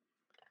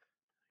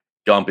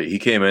 Gumpy, he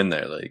came in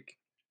there like,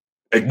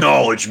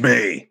 acknowledge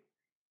me.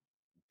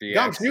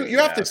 Gumps, you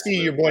have to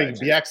see your boy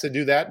Bieksa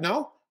do that.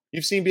 No,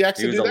 you've seen Bieksa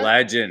do that. He was a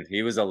legend.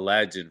 He was a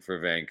legend for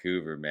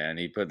Vancouver, man.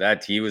 He put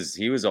that. He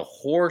was a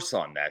horse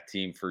on that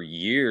team for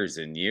years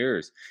and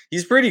years.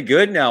 He's pretty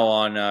good now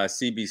on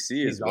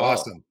CBC as well.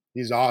 Awesome.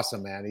 He's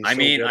awesome, man. He's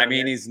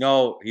he's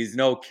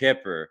no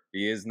Kipper.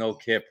 He is no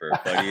Kipper,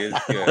 but he is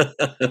good.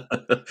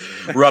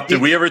 Rupp,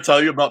 did we ever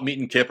tell you about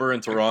meeting Kipper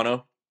in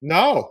Toronto?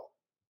 No.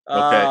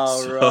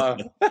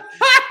 Okay.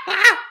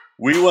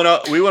 We went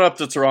up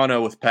to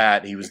Toronto with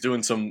Pat. He was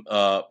doing some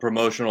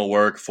promotional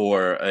work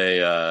for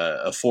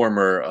a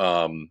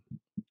former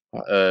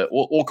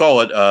we'll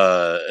call it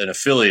an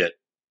affiliate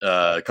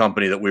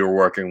company that we were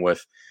working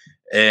with.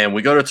 And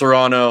we go to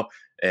Toronto,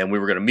 and we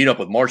were going to meet up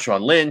with Marshawn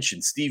Lynch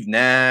and Steve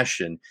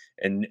Nash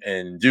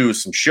and do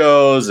some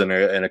shows and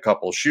a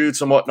couple of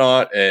shoots and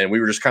whatnot. And we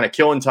were just kind of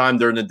killing time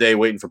during the day,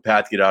 waiting for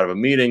Pat to get out of a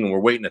meeting. And we're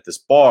waiting at this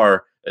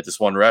bar at this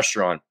one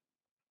restaurant.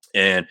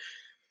 And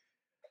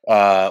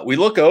we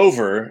look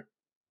over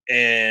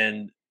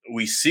and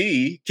we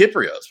see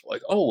Kyprios. We're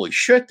like, holy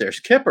shit,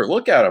 there's Kipper.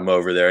 Look at him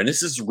over there. And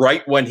this is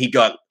right when he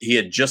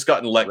had just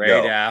gotten let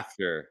go.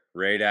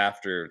 Right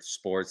after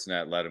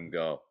Sportsnet let him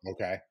go.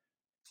 Okay.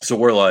 So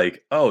we're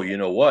like, oh, you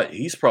know what?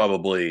 He's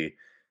probably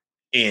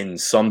in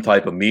some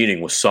type of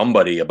meeting with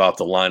somebody about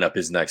to line up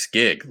his next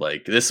gig.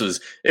 Like it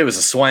was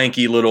a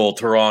swanky little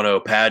Toronto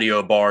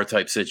patio bar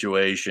type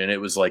situation. It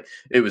was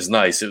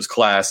nice. It was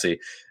classy.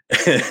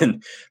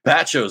 And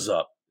Pat shows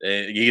up.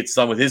 And he gets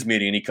done with his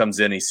meeting and he comes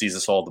in, he sees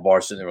us all at the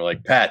bar sitting there. We're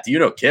like, Pat, do you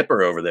know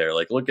Kipper over there?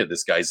 Like, look at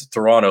this guy. He's a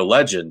Toronto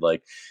legend.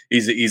 Like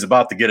he's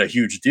about to get a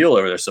huge deal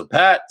over there. So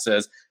Pat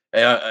says,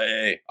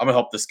 hey, I'm gonna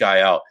help this guy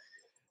out.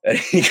 And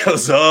he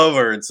goes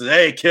over and says,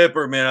 hey,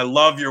 Kipper, man, I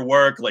love your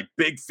work. Like,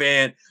 big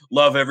fan.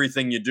 Love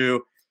everything you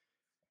do.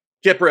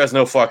 Kipper has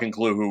no fucking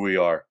clue who we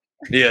are.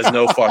 He has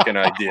no fucking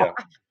idea.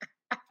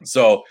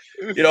 So,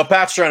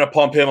 Pat's trying to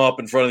pump him up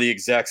in front of the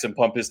execs and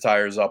pump his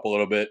tires up a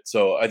little bit.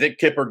 So I think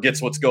Kipper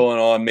gets what's going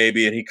on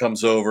maybe, and he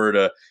comes over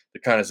to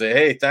kind of say,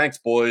 hey, thanks,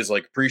 boys.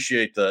 Like,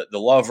 appreciate the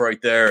love right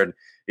there. And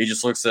he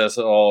just looks at us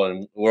all,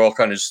 and we're all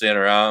kind of just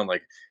standing around.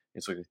 Like,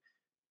 he's like,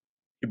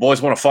 you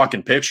boys want a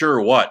fucking picture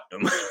or what?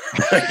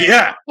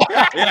 Yeah,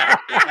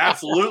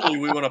 absolutely.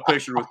 We want a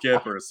picture with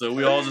Kipper. So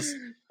we all just,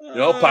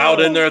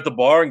 piled in there at the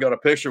bar and got a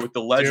picture with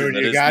the legend.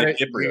 Dude, you got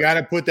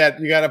to put that.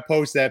 You got to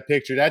post that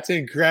picture. That's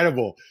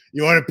incredible.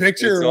 You want a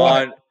picture?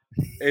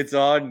 It's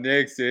on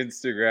Nick's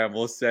Instagram.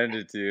 We'll send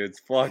it to you.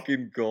 It's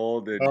fucking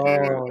golden.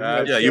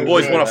 Yeah, you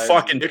boys want a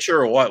fucking picture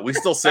or what? We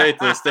still say it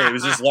to this day. It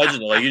was just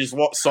legendary. Like, you just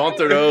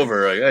sauntered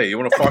over. Like, hey, you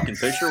want a fucking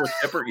picture with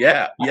Kipper?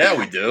 Yeah,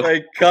 we do.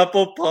 Like,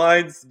 couple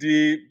pints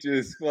deep.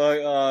 Just it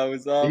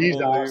was unbelievable.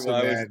 He's awesome,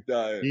 man. I was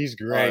dying. He's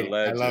great.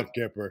 I love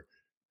Kipper.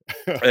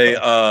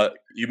 Hey,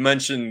 you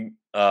mentioned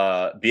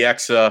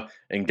Bieksa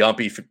and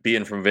Gumpy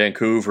being from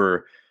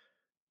Vancouver.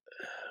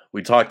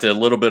 We talked a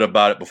little bit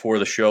about it before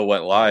the show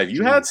went live.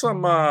 You had a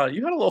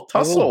little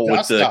tussle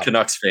with the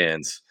Canucks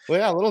fans. Well,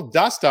 yeah, a little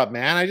dust up,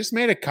 man. I just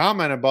made a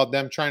comment about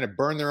them trying to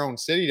burn their own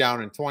city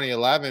down in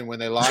 2011 when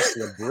they lost to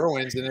the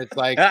Bruins, and it's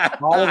like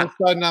all of a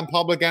sudden I'm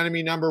public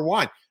enemy number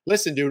one.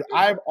 Listen, dude,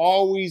 I've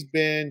always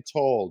been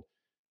told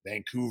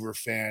Vancouver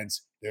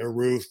fans, they're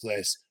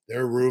ruthless.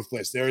 They're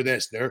ruthless. They're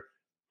this.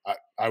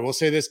 I will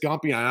say this,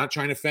 Gumpy, I'm not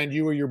trying to offend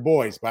you or your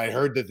boys, but I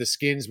heard that the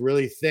skin's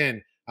really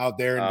thin out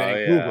there in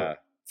Vancouver. Yeah.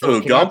 Oh,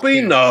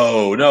 Gumpy?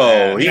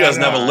 No. He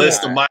doesn't have a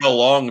list a mile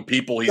long of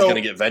people he's going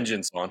to get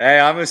vengeance on. Hey,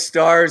 I'm a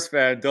Stars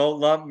fan.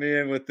 Don't lump me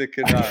in with the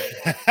Canucks.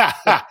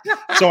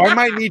 So I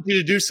might need you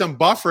to do some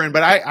buffering,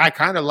 but I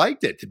kind of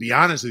liked it, to be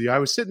honest with you. I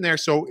was sitting there.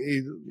 So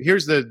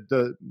here's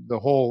the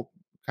whole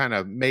kind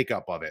of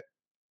makeup of it.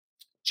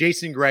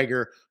 Jason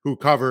Gregor, who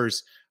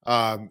covers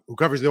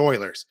the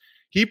Oilers,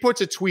 he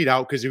puts a tweet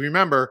out because you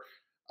remember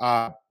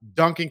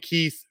Duncan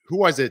Keith. Who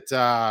was it?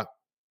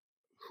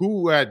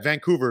 Who at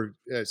Vancouver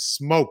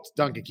smoked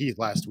Duncan Keith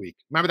last week?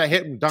 Remember that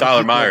hit?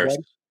 Tyler Myers.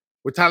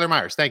 With Tyler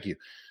Myers. Thank you.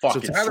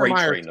 Fucking so Tyler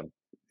Myers him.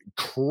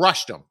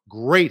 Crushed him.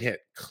 Great hit.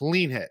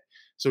 Clean hit.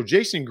 So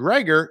Jason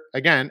Gregor,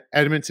 again,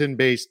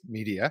 Edmonton-based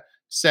media,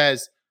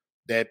 says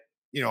that,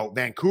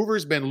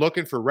 Vancouver's been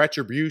looking for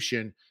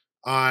retribution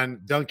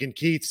on Duncan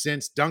Keith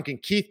since Duncan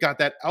Keith got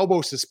that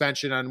elbow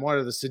suspension on one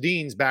of the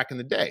Sedins back in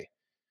the day.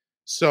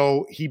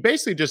 So he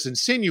basically just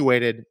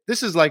insinuated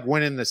this is like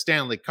winning the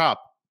Stanley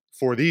Cup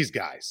for these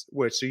guys,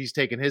 so he's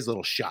taking his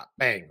little shot,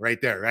 bang, right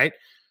there, right?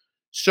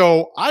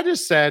 So I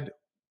just said,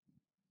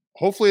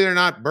 hopefully they're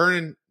not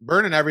burning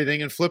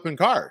everything and flipping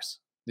cars.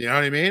 You know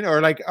what I mean? Or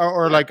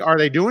are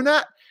they doing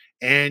that?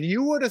 And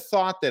you would have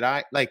thought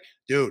that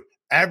dude,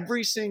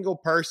 every single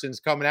person's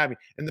coming at me.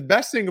 And the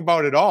best thing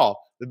about it all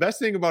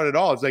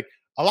is like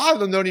a lot of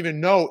them don't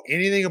even know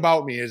anything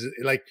about me. Is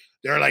like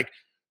they're like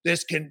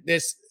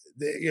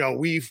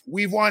we've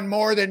won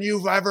more than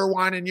you've ever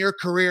won in your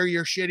career,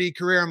 your shitty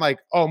career. I'm like,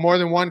 oh, more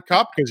than one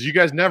cup? Because you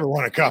guys never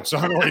won a cup. So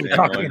I don't know what you're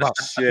talking about.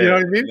 Shit. You know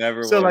what I mean?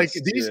 Never so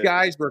these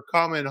guys were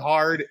coming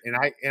hard, and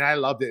I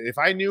loved it. If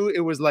I knew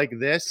it was like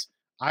this,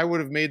 I would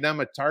have made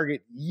them a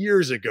target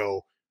years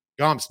ago.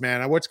 Gumps,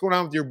 man. What's going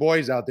on with your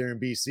boys out there in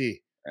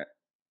BC?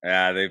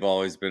 Yeah, they've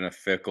always been a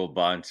fickle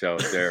bunch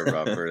out there,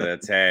 Rupper.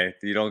 Hey,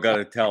 you don't got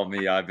to tell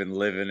me. I've been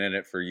living in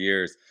it for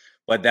years.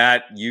 But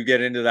you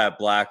get into that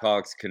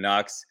Blackhawks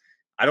Canucks.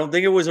 I don't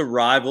think it was a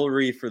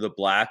rivalry for the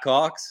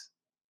Blackhawks,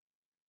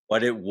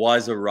 but it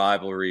was a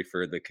rivalry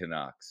for the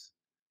Canucks.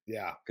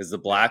 Yeah. Because the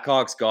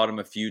Blackhawks got them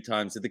a few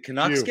times. Did the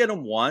Canucks get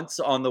them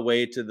once on the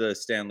way to the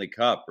Stanley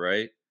Cup,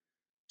 right?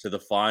 To the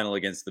final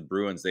against the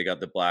Bruins. They got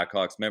the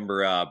Blackhawks.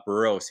 Remember,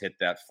 Burrows hit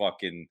that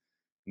fucking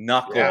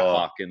knuckle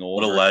puck in the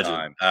overtime. What a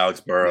legend,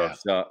 Alex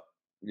Burrows.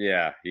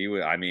 Yeah. He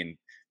was. I mean,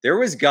 there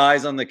was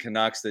guys on the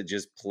Canucks that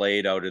just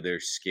played out of their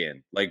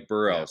skin, like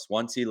Burrows. Yeah.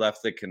 Once he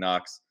left the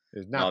Canucks,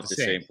 not the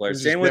same player.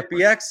 Same with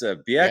Bieksa.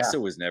 Bieksa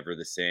was never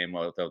the same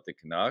without the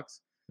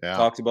Canucks. Yeah.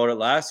 Talked about it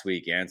last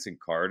week. Anson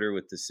Carter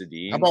with the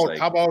Sedins.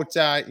 How about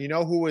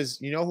who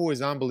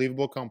was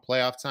unbelievable come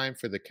playoff time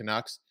for the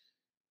Canucks?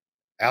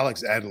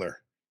 Alex Edler.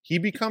 He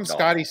becomes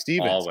Scotty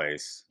Stevens.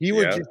 Always. He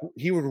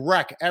would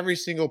wreck every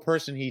single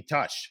person he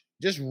touched.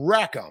 Just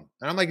wreck them.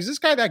 And I'm like, is this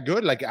guy that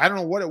good? Like, I don't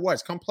know what it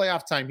was. Come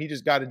playoff time, he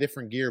just got a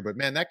different gear. But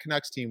man, that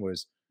Canucks team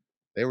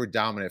they were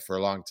dominant for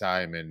a long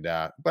time. And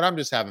but I'm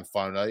just having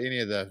fun. Any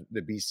of the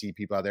BC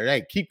people out there,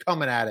 hey, keep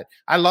coming at it.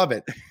 I love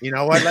it. You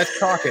know what? Let's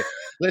talk it.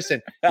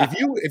 Listen,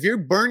 if you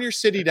burn your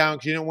city down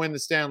because you didn't win the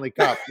Stanley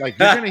Cup, like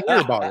you're gonna hear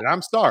about it.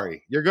 I'm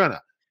sorry, you're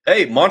gonna.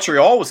 Hey,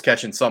 Montreal was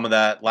catching some of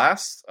that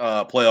last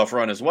playoff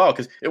run as well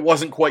because it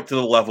wasn't quite to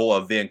the level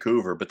of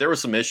Vancouver, but there were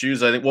some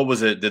issues. I think, what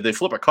was it? Did they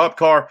flip a cop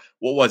car?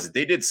 What was it?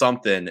 They did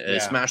something. They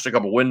smashed a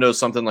couple windows,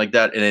 something like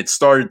that, and it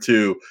started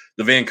to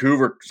the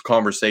Vancouver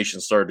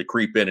conversation started to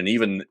creep in, and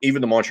even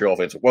the Montreal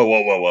fans, whoa,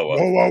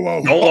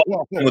 don't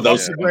lump in with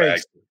those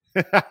scumbags.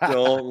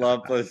 Don't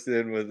lump us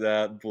in with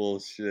that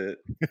bullshit.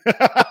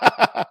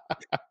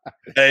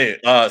 Hey,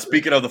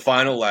 speaking of the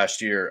final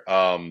last year,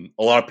 a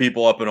lot of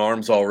people up in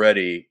arms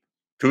already.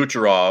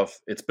 Kucherov,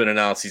 it's been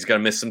announced he's going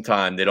to miss some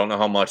time. They don't know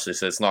how much. They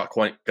said it's not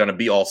quite going to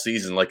be all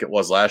season like it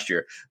was last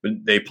year. But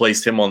they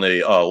placed him on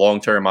the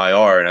long-term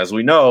IR. And as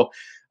we know,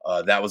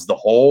 that was the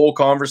whole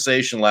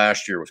conversation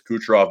last year. Was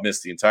Kucherov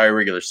missed the entire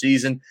regular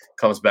season,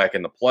 comes back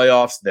in the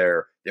playoffs.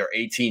 They're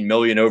 $18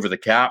 million over the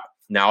cap.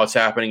 Now it's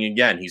happening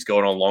again. He's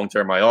going on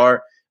long-term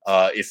IR.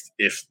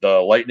 If the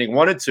Lightning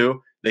wanted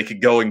to, they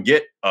could go and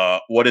get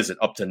up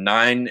to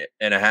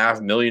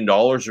 $9.5 million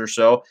or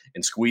so,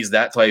 and squeeze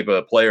that type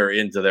of player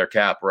into their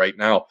cap right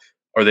now.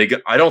 Are they?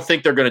 I don't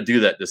think they're going to do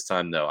that this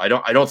time, though. I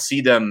don't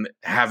see them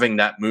having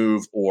that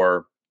move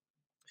or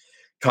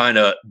kind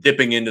of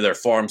dipping into their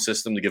farm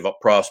system to give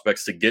up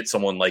prospects to get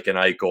someone like an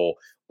Eichel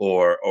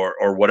or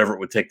whatever it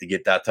would take to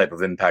get that type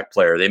of impact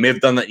player. They may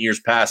have done that in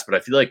years past, but I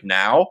feel like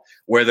now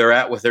where they're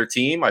at with their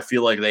team, I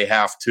feel like they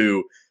have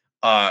to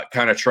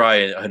kind of try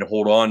and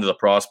hold on to the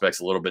prospects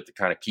a little bit to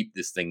kind of keep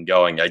this thing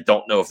going. I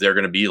don't know if they're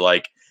going to be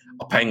like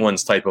a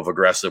Penguins type of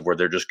aggressive where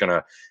they're just going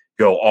to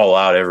go all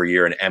out every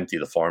year and empty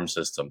the farm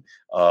system.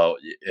 Have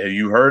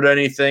you heard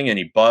anything,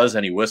 any buzz,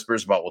 any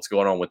whispers about what's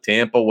going on with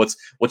Tampa?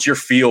 What's your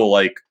feel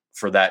like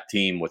for that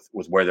team with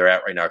where they're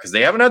at right now? Because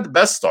they haven't had the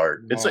best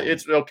start. No.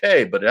 It's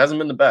okay, but it hasn't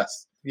been the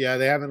best. Yeah,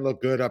 they haven't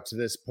looked good up to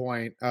this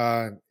point.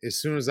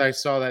 As soon as I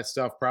saw that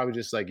stuff, probably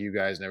just like you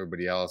guys and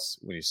everybody else,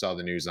 when you saw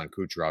the news on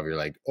Kucherov, you're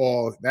like,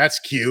 "Oh, that's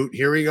cute.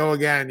 Here we go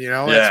again."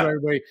 That's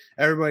what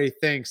everybody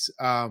thinks.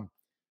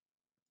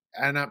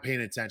 I'm not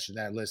paying attention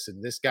to that.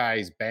 Listen, this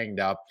guy's banged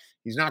up.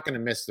 He's not going to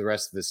miss the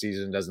rest of the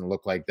season. Doesn't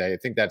look like that. I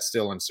think that's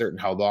still uncertain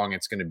how long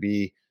it's going to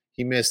be.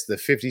 He missed the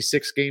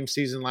 56-game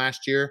season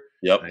last year.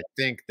 Yep. I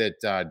think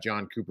that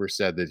John Cooper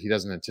said that he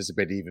doesn't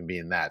anticipate even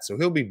being that. So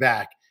he'll be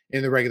back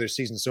in the regular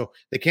season. So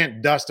they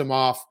can't dust him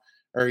off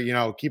or,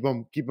 keep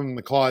him in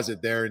the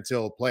closet there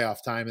until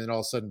playoff time and then all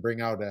of a sudden bring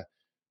out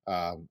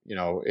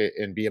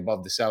and be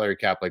above the salary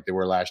cap like they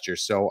were last year.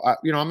 So,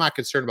 I'm not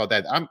concerned about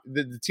that.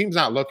 The team's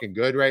not looking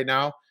good right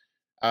now.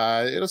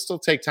 It'll still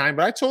take time,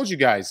 but I told you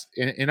guys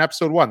in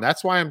episode 1,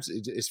 that's why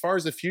as far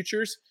as the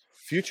futures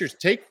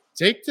take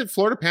the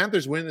Florida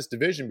Panthers win this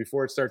division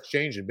before it starts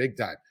changing big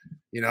time.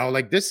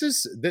 This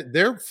is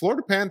their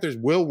Florida Panthers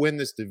will win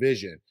this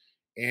division.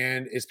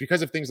 And it's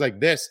because of things like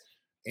this.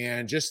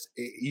 And just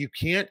you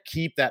can't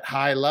keep that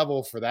high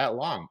level for that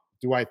long.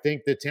 Do I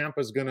think that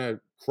Tampa's going to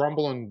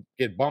crumble and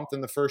get bumped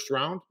in the first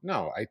round?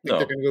 No, I think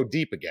they're going to go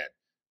deep again.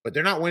 But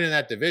they're not winning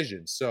that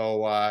division.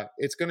 So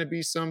it's going to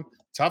be some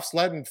tough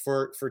sledding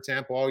for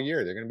Tampa all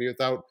year. They're going to be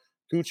without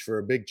Cooch for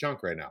a big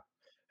chunk right now.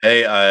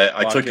 Hey,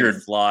 I took your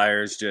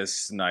Flyers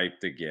just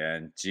sniped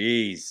again.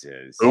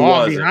 Jesus. Who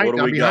was it? What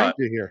do we got?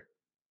 You here.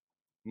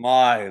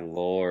 My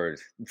Lord.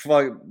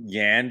 Fuck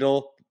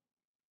Yandel.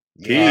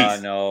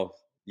 No.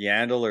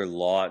 Yandel or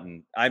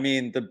Lawton. I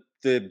mean,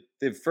 the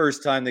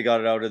first time they got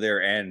it out of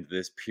their end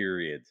this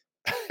period.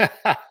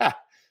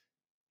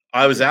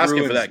 I was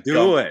asking for that.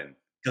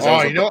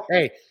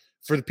 Hey,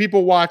 for the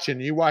people watching,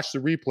 you watch the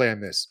replay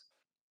on this.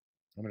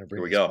 I'm going to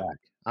bring this back.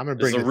 I'm going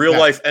to bring this a real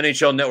life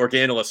NHL Network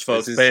analyst,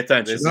 folks. Pay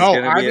attention. This is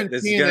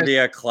going to be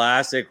a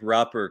classic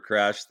Rupper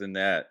crash the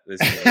net.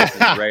 This is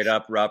right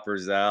up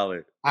Rupper's alley.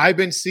 I've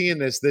been seeing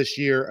this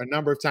year a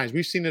number of times.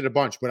 We've seen it a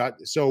bunch,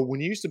 so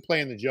when you used to play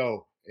in the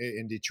Joe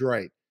in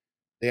Detroit,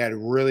 they had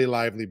really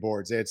lively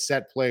boards. They had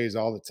set plays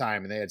all the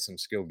time, and they had some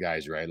skilled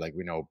guys, right? Like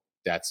we know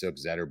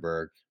Datsuk,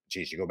 Zetterberg.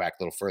 Geez, you go back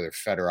a little further,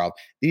 Fedorov.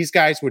 These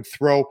guys would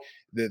throw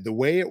the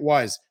way it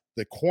was,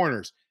 the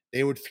corners.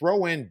 They would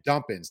throw in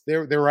dump-ins.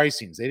 They're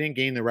icings. They didn't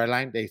gain the red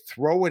line. They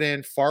throw it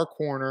in far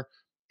corner,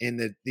 and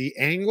the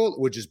angle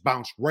would just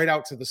bounce right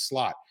out to the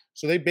slot.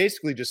 So they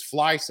basically just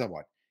fly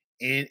someone.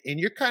 And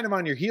you're kind of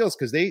on your heels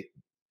because they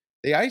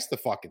ice the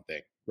fucking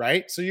thing,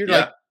 right? So you're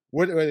like,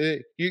 what?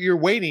 You're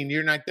waiting.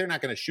 They're not going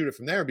to shoot it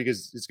from there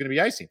because it's going to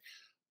be icing.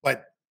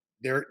 But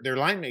their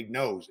line mate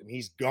knows, and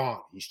he's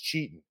gone. He's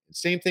cheating. The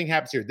same thing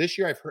happens here. This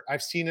year,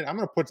 I've seen it. I'm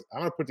going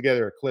to put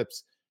together a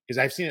clips because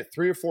I've seen it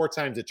 3 or 4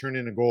 times. It turned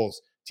into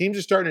goals. Teams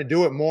are starting to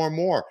do it more and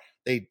more.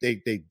 They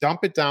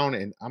dump it down,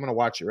 and I'm going to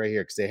watch it right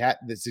here because they had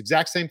this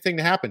exact same thing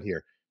that happened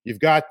here. You've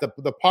got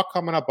the puck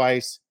coming up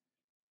ice.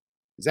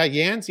 Is that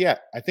Yans? Yeah,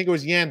 I think it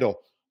was Yandel.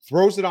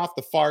 Throws it off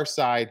the far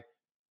side,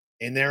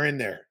 and they're in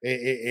there.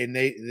 And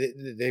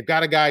they've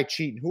got a guy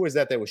cheating. Who is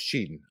that was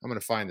cheating? I'm going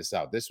to find this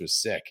out. This was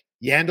sick.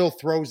 Yandel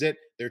throws it.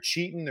 They're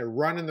cheating. They're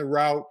running the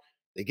route.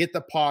 They get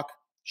the puck.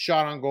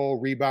 Shot on goal,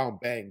 rebound,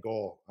 bang,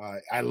 goal.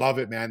 I love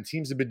it, man.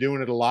 Teams have been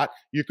doing it a lot.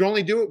 You can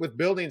only do it with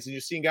buildings, and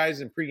you're seeing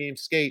guys in pregame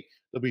skate.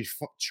 They'll be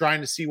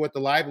trying to see what the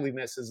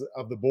liveliness is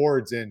of the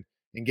boards and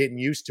getting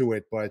used to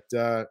it. But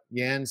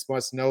Jans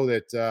must know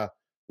that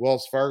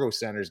Wells Fargo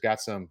Center's got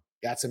some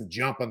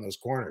jump on those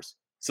corners.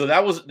 So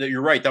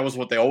you're right. That was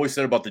what they always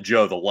said about the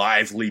Joe, the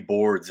lively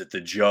boards at the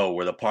Joe,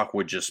 where the puck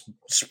would just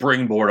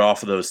springboard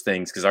off of those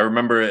things. Because I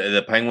remember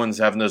the Penguins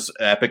having those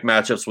epic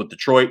matchups with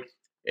Detroit,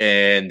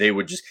 and they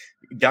would just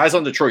guys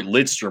on Detroit,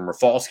 Lidstrom,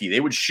 Rafalski,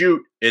 they would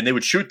shoot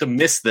to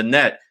miss the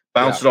net,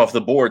 bounce it off the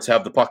boards,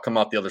 have the puck come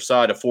out the other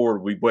side, a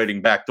forward would be waiting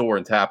back door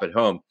and tap it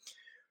home.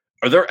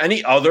 Are there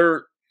any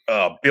other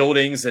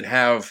buildings that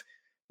have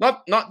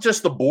not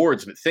just the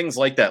boards, but things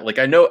like that? Like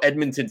I know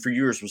Edmonton for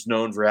years was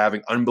known for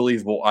having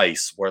unbelievable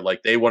ice, where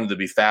like they wanted to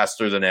be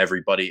faster than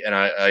everybody. And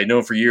I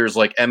know for years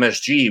like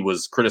MSG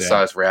was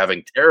criticized for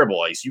having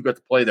terrible ice. You got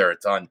to play there a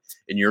ton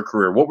in your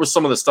career. What was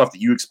some of the stuff that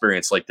you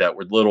experienced like that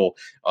with little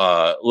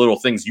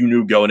things you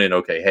knew going in?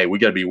 Okay, hey, we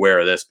got to be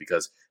aware of this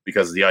because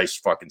the ice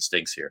fucking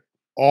stinks here.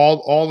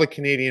 All the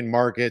Canadian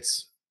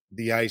markets,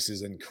 the ice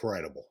is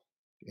incredible.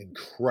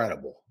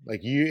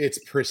 Like it's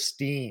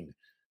pristine,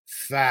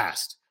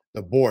 fast.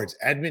 The boards.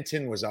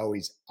 Edmonton was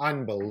always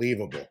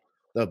unbelievable.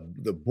 The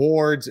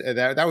boards,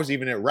 that was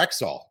even at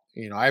Rexall.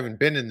 I haven't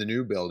been in the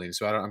new building,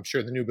 so I'm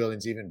sure the new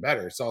building's even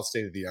better. It's all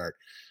state of the art.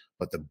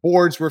 But the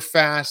boards were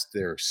fast.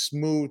 They're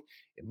smooth.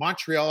 And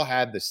Montreal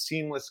had the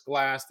seamless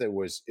glass that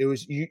was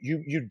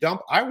you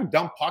dump. I would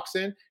dump pucks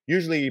in.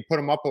 Usually you put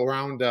them up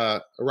around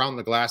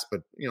the glass,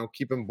 but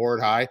keep them board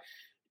high.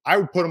 I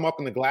would put them up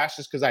in the glass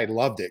just because I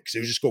loved it, because it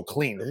would just go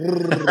clean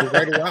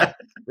right around,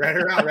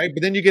 right?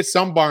 But then you get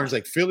some barns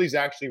like Philly's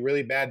actually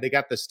really bad. They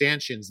got the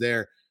stanchions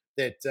there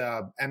that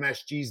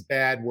MSG's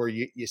bad, where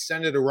you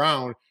send it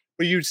around,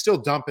 but you'd still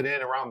dump it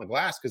in around the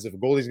glass, because if a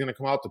goalie's going to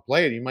come out to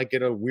play it, you might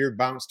get a weird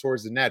bounce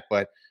towards the net.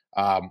 But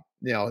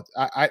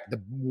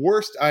the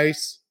worst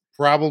ice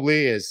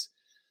probably is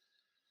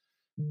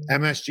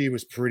MSG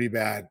was pretty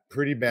bad.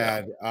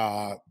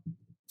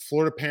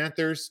 Florida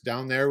Panthers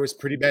down there was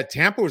pretty bad.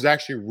 Tampa was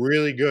actually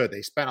really good.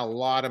 They spent a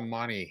lot of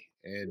money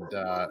and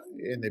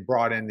they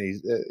brought in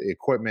these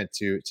equipment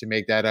to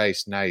make that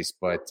ice nice.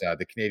 But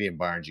the Canadian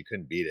barns, you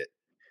couldn't beat it.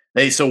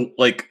 Hey, so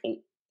like,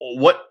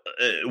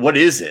 what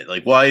is it?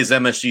 Like, why is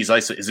MSG's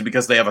ice? Is it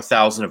because they have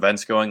 1,000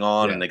 events going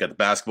on and they got the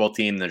basketball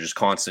team? And they're just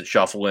constant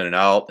shuffle in and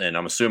out. And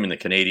I'm assuming the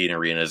Canadian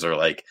arenas are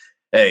like,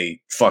 hey,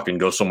 fucking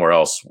go somewhere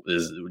else.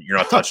 You're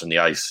not touching the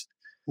ice.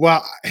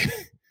 Well,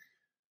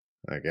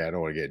 okay, I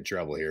don't want to get in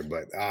trouble here,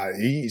 but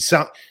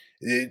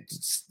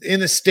in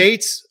the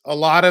States, a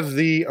lot of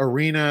the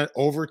arena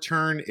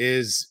overturn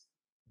is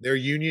their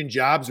union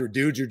jobs, where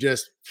dudes are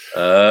just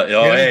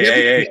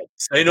hey,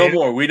 say no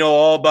more. We know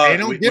all about. They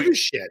don't give a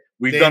shit.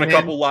 We've done a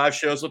couple live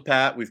shows with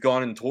Pat. We've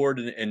gone and toured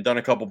and done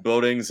a couple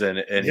buildings,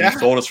 and he's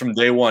told us from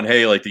day one,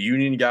 hey, like the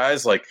union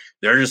guys, like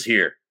they're just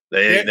here.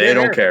 They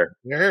don't care.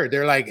 They're here.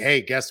 They're like,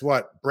 hey, guess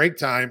what? Break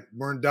time.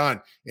 We're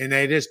done. And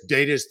they just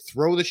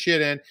throw the shit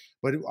in.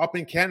 But up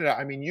in Canada,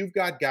 I mean, you've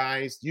got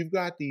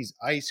these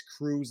ice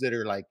crews that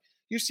are like,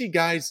 you see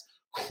guys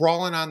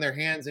crawling on their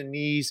hands and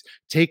knees,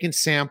 taking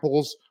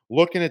samples,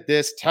 looking at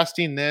this,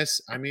 testing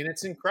this. I mean,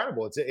 it's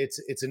incredible.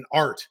 It's an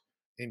art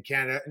in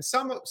Canada. And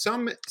some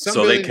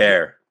so they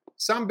care.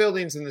 Some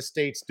buildings in the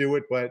States do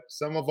it, but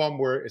some of them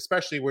were,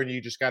 especially when you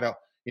just gotta,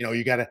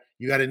 you got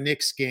a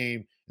Knicks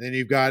game, and then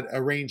you've got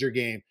a Ranger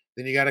game,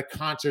 then you got a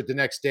concert the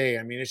next day.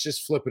 I mean, it's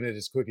just flipping it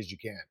as quick as you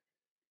can.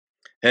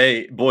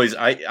 Hey, boys,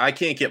 I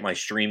can't get my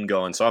stream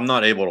going, so I'm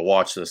not able to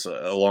watch this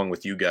along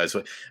with you guys.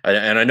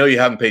 And I know you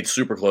haven't paid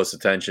super close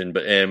attention,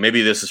 but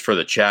maybe this is for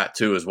the chat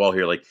too as well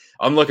here. Like,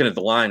 I'm looking at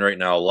the line right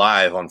now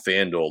live on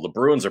FanDuel. The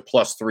Bruins are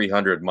plus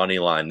 300 money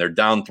line. They're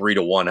down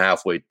 3-1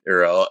 halfway,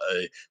 or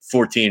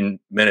 14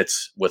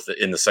 minutes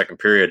in the second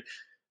period.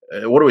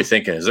 What are we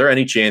thinking? Is there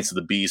any chance of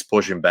the Bees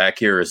pushing back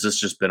here? Or has this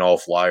just been all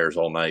Flyers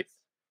all night?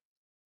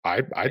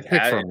 I'd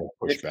pick from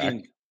a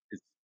pushback.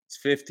 It's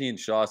 15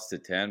 shots to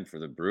 10 for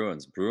the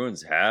Bruins.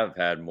 Bruins have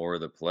had more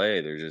of the play.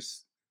 They're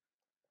just,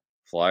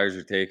 Flyers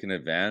are taking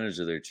advantage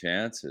of their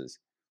chances.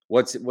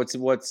 What's Bruins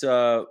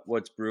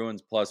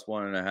plus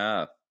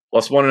 1.5?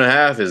 Plus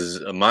 1.5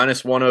 is a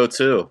minus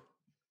 102.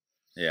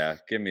 Yeah,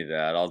 give me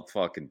that. I'll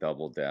fucking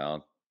double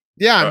down.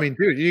 Yeah, I mean,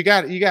 dude, you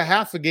got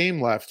half a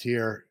game left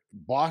here.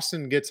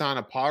 Boston gets on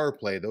a power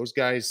play. Those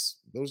guys,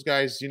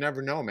 you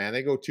never know, man.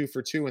 They go 2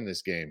 for 2 in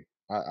this game.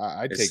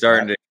 It's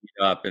starting to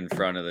heat up in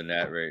front of the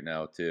net right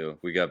now, too.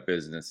 We got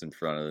business in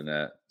front of the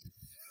net.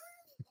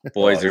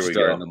 Boys are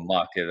starting to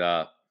muck it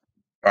up.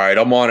 All right,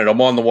 I'm on it.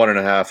 I'm on the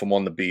 1.5. I'm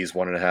on the Bees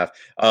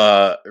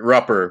 1.5.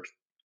 Rupper,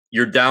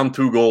 you're down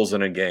 2 goals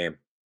in a game.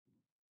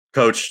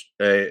 Coach,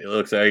 hey,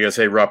 looks. I guess,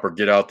 hey, Rupper,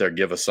 get out there,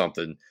 give us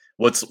something.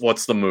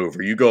 What's the move?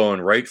 Are you going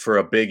right for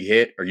a big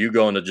hit? Are you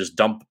going to just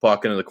dump the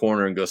puck into the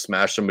corner and go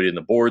smash somebody in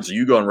the boards? Are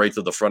you going right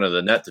to the front of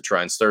the net to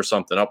try and stir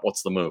something up?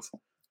 What's the move?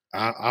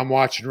 I'm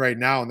watching right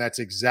now, and that's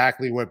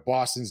exactly what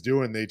Boston's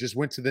doing. They just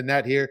went to the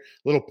net here,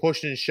 little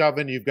pushing and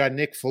shoving. You've got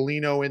Nick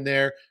Foligno in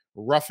there,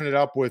 roughing it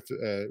up with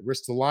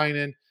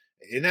Ristolainen,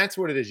 and that's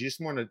what it is. You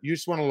just want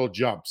a little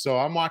jump. So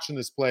I'm watching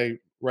this play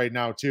right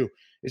now too.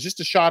 It's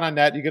just a shot on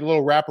net. You get a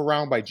little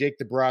wraparound by Jake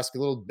DeBrusk, a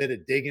little bit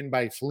of digging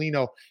by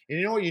Foligno, and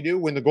you know what you do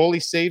when the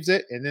goalie saves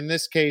it, and in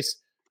this case,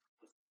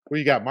 what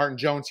you got? Martin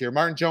Jones here.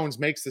 Martin Jones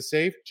makes the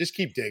save. Just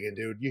keep digging,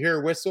 dude. You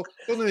hear a whistle.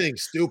 Don't do anything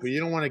stupid.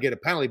 You don't want to get a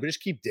penalty, but just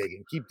keep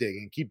digging, keep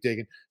digging, keep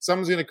digging.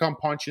 Someone's going to come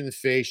punch you in the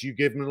face. You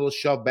give them a little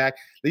shove back.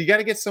 You got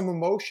to get some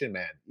emotion,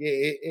 man.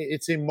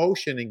 It's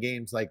emotion in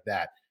games like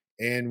that.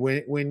 And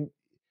when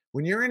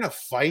you're in a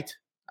fight,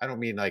 I don't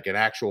mean like an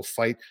actual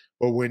fight,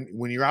 but when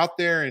you're out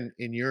there and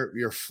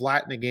you're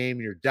flat in the game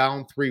and you're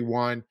down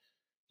 3-1,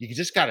 you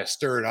just got to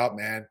stir it up,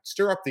 man.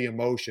 Stir up the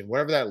emotion,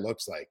 whatever that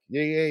looks like.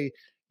 Yeah.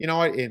 You know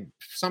what? And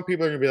some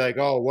people are going to be like,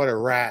 oh, what a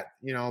rat,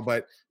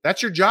 but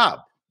that's your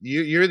job.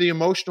 You're the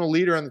emotional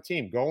leader on the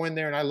team. Go in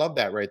there. And I love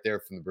that right there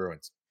from the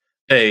Bruins.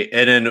 Hey,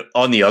 and then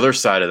on the other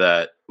side of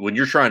that, when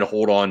you're trying to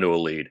hold on to a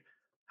lead,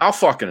 how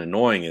fucking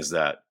annoying is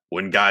that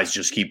when guys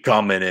just keep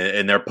coming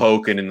and they're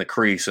poking in the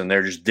crease and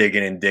they're just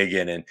digging and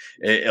digging. And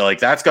like,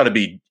 that's got to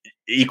be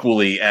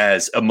equally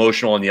as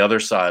emotional on the other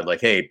side.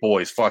 Like, hey,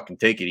 boys, fucking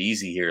take it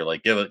easy here.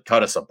 Like,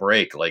 cut us a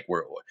break. Like,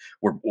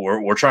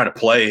 we're trying to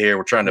play here.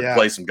 We're trying to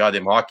play some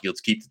goddamn hockey.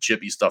 Let's keep the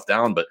chippy stuff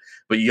down. But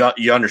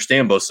you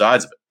understand both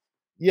sides of it.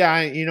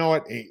 Yeah, you know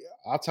what?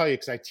 I'll tell you,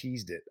 because I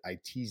teased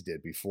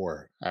it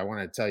before. I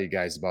want to tell you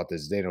guys about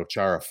this Zdeno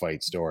Chara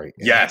fight story.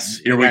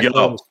 Here we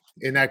go.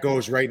 And that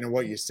goes right into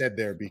what you said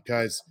there,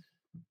 because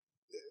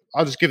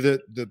I'll just give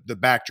the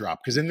backdrop.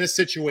 Because in this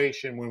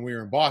situation, when we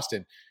were in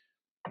Boston,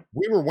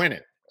 we were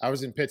winning. I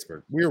was in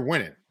Pittsburgh. We were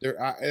winning.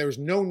 There was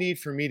no need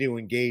for me to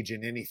engage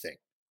in anything.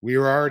 We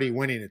were already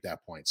winning at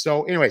that point.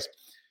 So, anyways,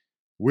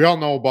 we all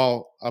know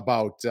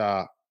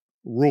about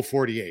Rule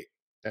 48.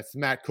 That's the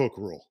Matt Cook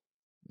rule.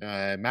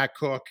 Matt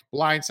Cook,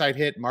 blindside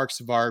hit, Marc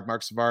Savard.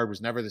 Marc Savard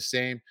was never the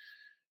same.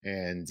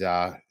 And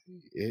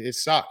it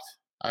sucked.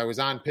 I was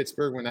on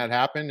Pittsburgh when that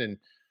happened, and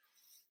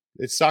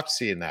it sucked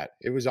seeing that.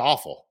 It was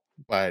awful.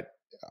 But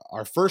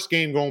our first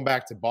game going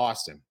back to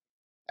Boston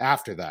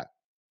after that,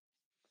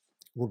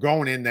 we're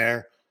going in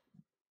there,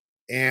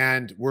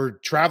 and we're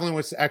traveling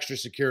with extra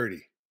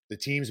security. The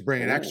team's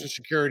bringing extra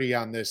security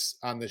on this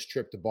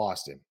trip to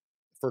Boston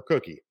for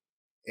Cookie.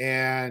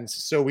 And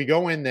so we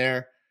go in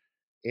there,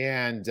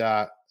 and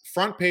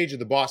front page of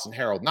the Boston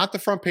Herald, not the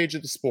front page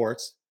of the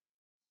sports,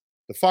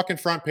 the fucking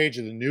front page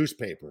of the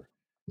newspaper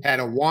had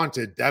a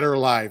wanted dead or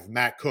alive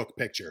Matt Cook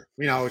picture.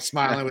 You know,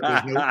 smiling with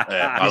his new.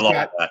 I love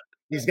that.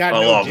 He's got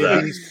I no love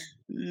that.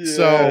 Yes.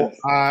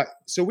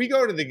 So we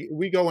go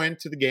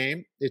into the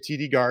game at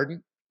TD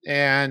Garden,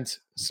 and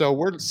so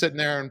we're sitting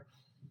there and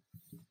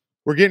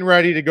we're getting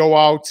ready to go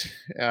out,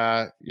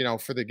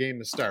 for the game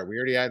to start. We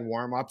already had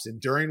warm-ups, and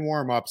during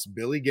warm-ups,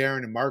 Billy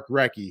Guerin and Mark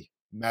Recchi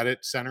met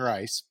at center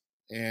ice,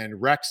 and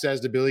Rex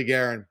says to Billy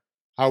Guerin,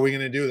 "How are we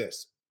going to do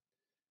this?"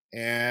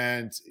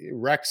 And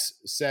Rex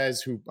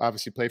says, who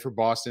obviously played for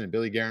Boston, and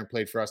Billy Guerin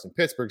played for us in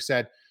Pittsburgh,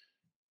 said,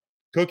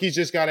 "Cookie's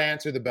just got to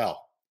answer the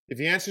bell. If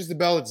he answers the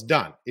bell, it's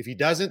done. If he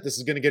doesn't, this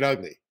is going to get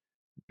ugly."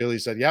 Billy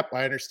said, "Yep,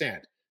 I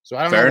understand." So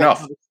I don't Fair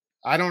enough.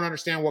 I don't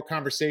understand what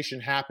conversation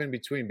happened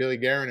between Billy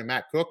Guerin and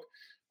Matt Cook.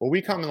 But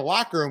we come in the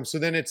locker room, so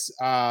then it's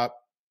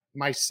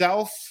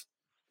myself,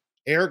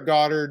 Eric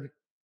Goddard,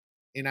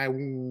 and I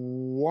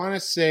want to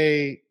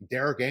say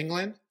Derek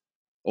England.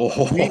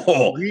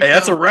 Hey,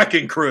 that's a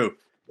wrecking crew.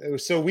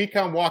 So we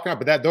come walking up,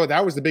 but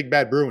that was the Big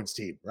Bad Bruins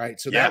team,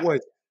 right? So that was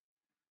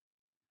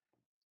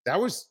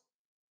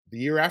the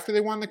year after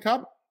they won the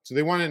Cup. So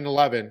they won in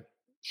 11.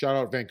 Shout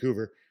out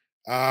Vancouver.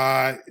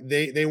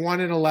 They won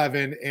in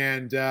 11,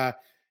 and I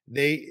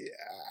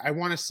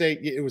want to say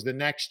it was the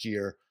next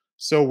year.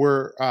 So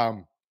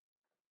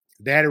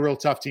they had a real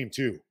tough team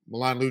too.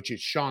 Milan Lucic,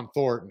 Sean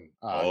Thornton,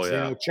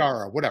 Zdeno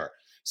Chara, whatever.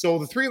 So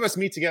the three of us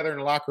meet together in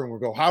the locker room. We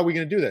go, "How are we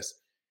going to do this?"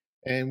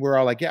 And we're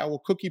all like, "Yeah,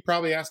 well, Cookie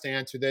probably has to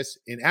answer this."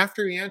 And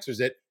after he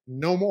answers it,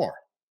 no more.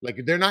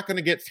 Like, they're not going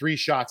to get 3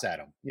 shots at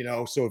him,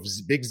 So if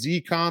Big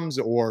Z comes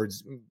or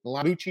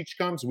Milan Lucic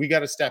comes, we got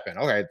to step in.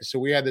 Okay, so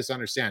we had this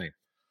understanding.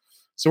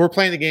 So we're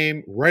playing the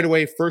game right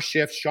away. First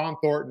shift, Sean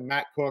Thornton,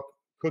 Matt Cook,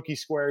 Cookie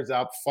squares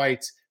up,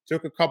 fights.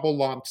 Took a couple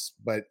lumps,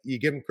 but you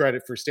give him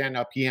credit for standing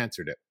up. He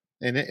answered it,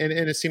 and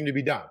it seemed to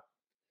be done.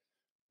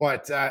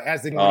 But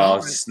as they go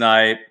on,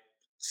 snipe,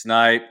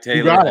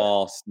 Taylor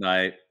Hall,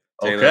 snipe.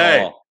 Taylor okay,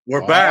 Hall.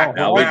 We're back.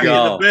 Now we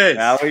go.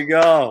 Now we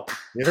go.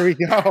 Here we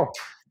go.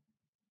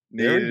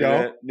 Needed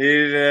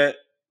it.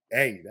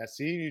 Hey,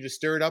 you just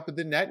stir it up at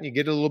the net and you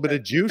get a little bit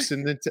of juice,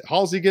 and then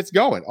Halsey gets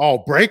going. Oh,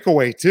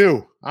 breakaway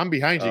too. I'm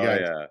behind you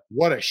guys. Yeah.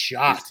 What a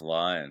shot. He's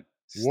flying.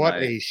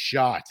 What a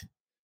shot.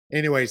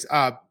 Anyways,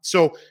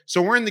 so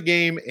we're in the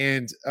game,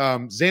 and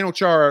Zdeno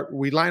Chara,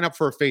 we line up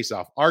for a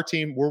face-off. Our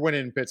team, we're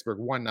winning in Pittsburgh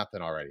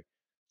 1-0 already.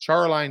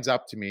 Chara lines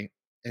up to me,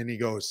 and he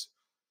goes,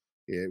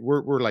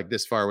 we're like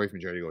this far away from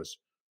each other. He goes,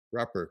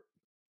 "Rupper."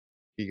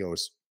 He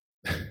goes,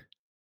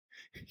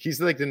 he's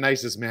like the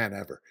nicest man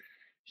ever.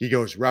 He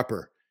goes,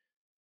 "Rupper,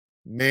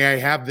 may I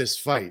have this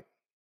fight?"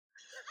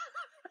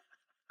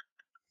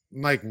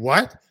 I'm like,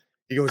 "What?"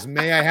 He goes,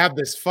 "May I have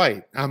this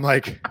fight?" I'm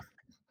like,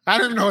 I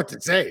don't know what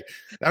to say.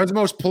 That was the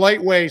most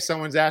polite way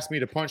someone's asked me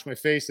to punch my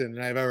face in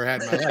than I've ever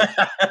had in my life.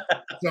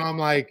 So I'm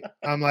like,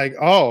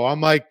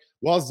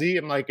 well, Z,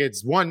 I'm like,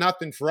 it's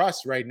 1-0 for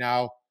us right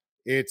now.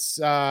 It's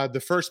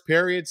the first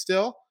period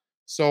still.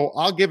 So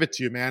I'll give it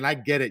to you, man. I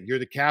get it. You're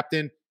the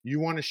captain.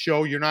 You want to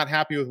show you're not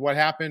happy with what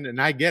happened,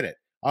 and I get it.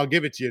 I'll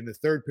give it to you in the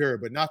third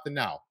period, but nothing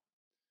now.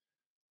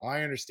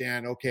 I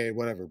understand. Okay,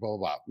 whatever, blah, blah,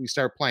 blah. We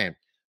start playing.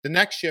 The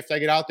next shift, I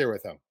get out there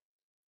with him.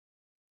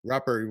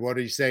 "Rupper, what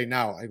do you say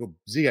now?" I go,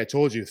 "Z, I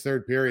told you,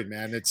 third period,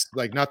 man. It's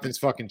like nothing's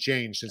fucking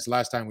changed since the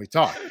last time we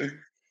talked."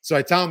 So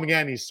I tell him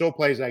again. He still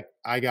plays like,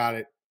 "I got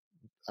it.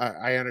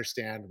 I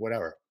understand,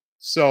 whatever."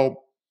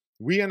 So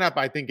we end up,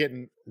 I think,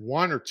 getting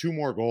 1 or 2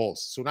 more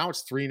goals. So now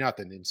it's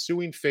 3-0.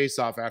 Ensuing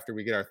face-off after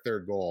we get our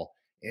third goal.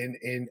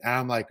 And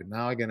I'm like,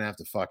 now I'm going to have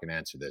to fucking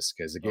answer this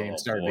because the game's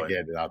starting to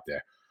get it out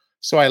there.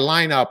 So I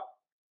line up,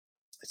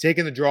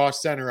 taking the draw,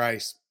 center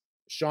ice.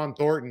 Sean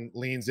Thornton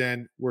leans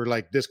in. We're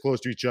like this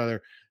close to each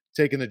other,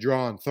 taking the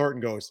draw, and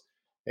Thornton goes,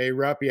 "Hey,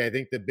 Ruppy, I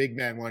think the big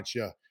man wants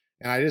you."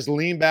 And I just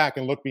lean back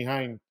and look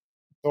behind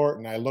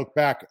Thornton. I look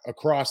back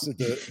across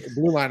the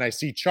blue line. I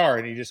see Char,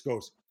 and he just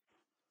goes,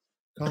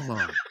 "Come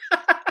on,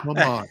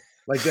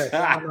 like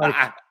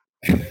that."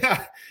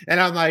 And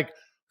I'm like,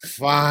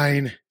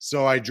 fine.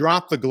 So I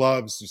dropped the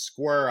gloves to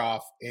square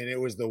off, and it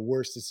was the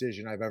worst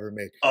decision I've ever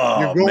made.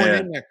 You're going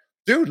in there.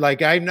 Dude,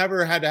 like, I've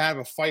never had to have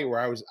a fight where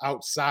I was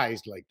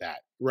outsized like that,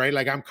 right?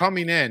 Like, I'm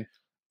coming in,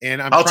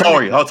 and I'm How tall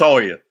are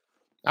you?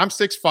 I'm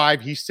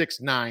 6'5", he's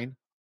 6'9".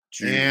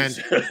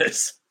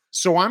 Jesus.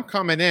 So I'm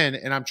coming in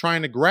and I'm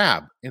trying to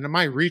grab, and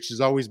my reach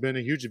has always been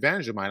a huge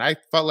advantage of mine. I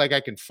felt like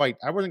I can fight.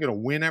 I wasn't going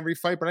to win every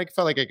fight, but I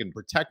felt like I can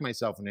protect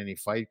myself in any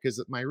fight because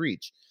of my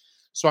reach.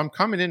 So I'm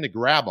coming in to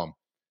grab him,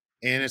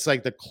 and it's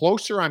like the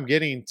closer I'm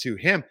getting to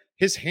him,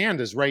 his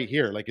hand is right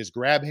here, like his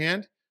grab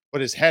hand,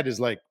 but his head is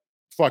like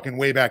fucking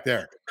way back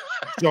there.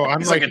 So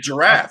I'm like a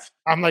giraffe.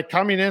 I'm like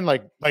coming in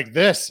like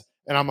this,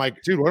 and I'm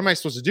like, dude, what am I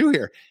supposed to do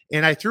here?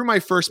 And I threw my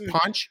first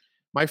punch.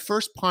 My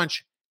first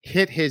punch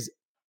hit his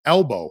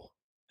elbow.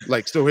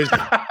 Like, so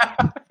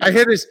I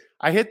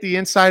hit the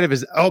inside of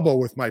his elbow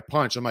with my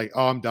punch. I'm like,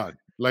 oh, I'm done.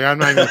 Like, I'm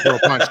not even gonna throw a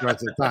punch the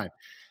rest of the time.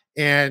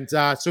 And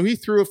so he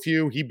threw a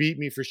few. He beat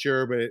me for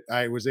sure, but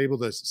I was able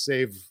to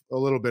save a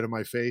little bit of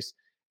my face.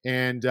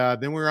 And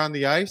then we were on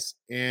the ice,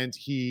 and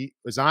he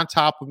was on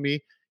top of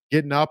me,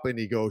 getting up, and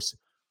he goes,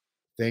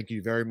 "Thank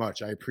you very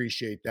much. I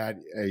appreciate that."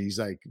 He's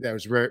like, "That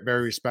was very,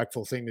 very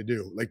respectful thing to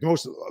do." Like the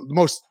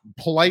most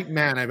polite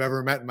man I've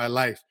ever met in my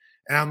life.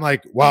 And I'm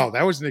like, wow,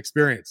 that was an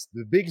experience.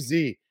 The Big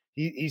Z,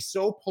 he's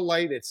so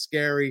polite, it's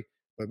scary,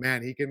 but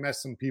man, he can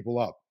mess some people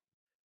up.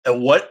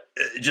 And what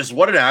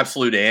an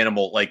absolute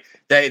animal. Like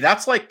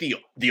that's like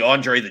the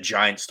Andre the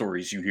Giant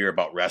stories you hear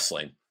about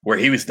wrestling, where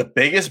he was the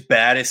biggest,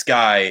 baddest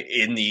guy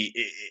in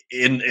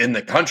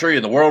the country,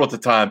 in the world at the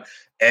time.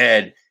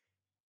 And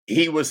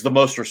he was the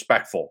most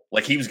respectful.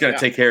 Like he was going to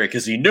take care of it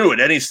because he knew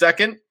at any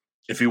second,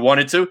 if he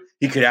wanted to,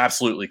 he could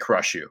absolutely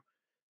crush you.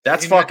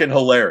 That's fucking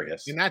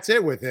hilarious. And that's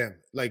it with him.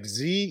 Like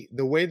Z,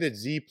 the way that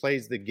Z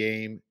plays the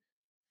game,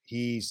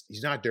 he's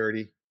not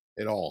dirty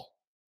at all.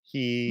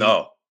 He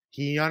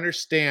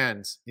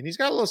understands, and he's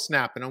got a little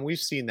snap in him. We've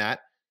seen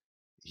that.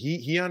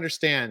 He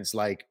understands,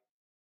 like,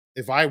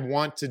 if I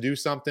want to do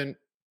something,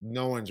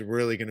 no one's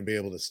really going to be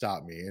able to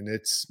stop me.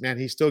 And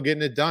he's still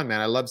getting it done,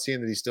 man. I love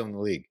seeing that he's still in the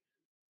league.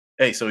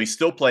 Hey, so he's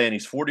still playing.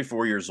 He's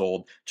 44 years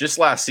old. Just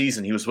last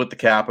season, he was with the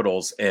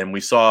Capitals, and we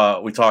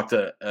talked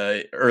to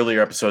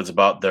earlier episodes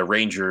about the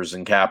Rangers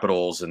and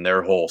Capitals and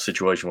their whole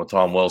situation with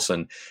Tom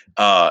Wilson.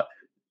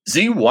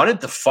 Z wanted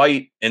to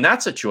fight in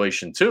that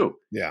situation too.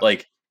 Yeah,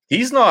 like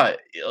he's not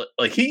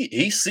like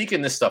he's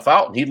seeking this stuff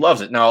out and he loves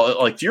it. Now,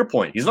 like to your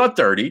point, he's not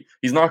dirty.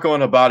 He's not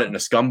going about it in a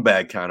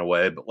scumbag kind of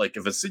way. But like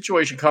if a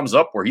situation comes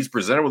up where he's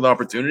presented with an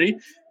opportunity.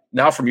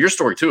 Now, from your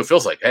story, too, it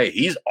feels like, hey,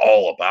 he's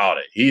all about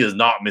it. He is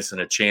not missing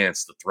a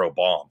chance to throw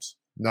bombs.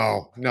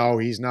 No,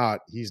 he's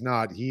not. He's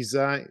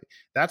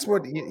that's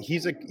what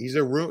he's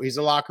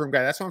a locker room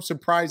guy. That's why I'm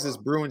surprised this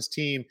Bruins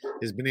team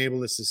has been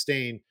able to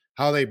sustain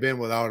how they've been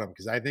without him.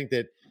 Because I think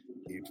that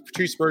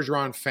Patrice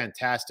Bergeron,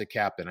 fantastic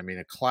captain. I mean,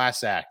 a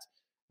class act.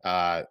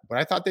 But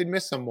I thought they'd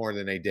miss some more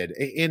than they did.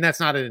 And that's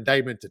not an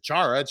indictment to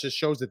Chara. It just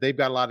shows that they've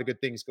got a lot of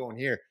good things going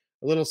here.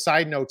 A little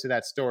side note to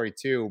that story,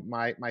 too.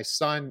 My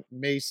son,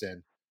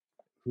 Mason,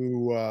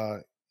 who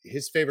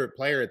his favorite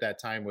player at that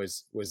time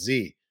was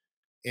Z.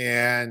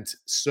 And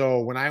so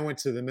when I went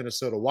to the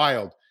Minnesota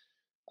Wild,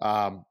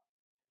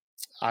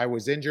 I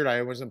was injured.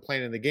 I wasn't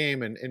playing in the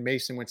game, and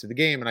Mason went to the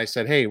game. And I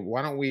said, hey,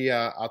 why don't we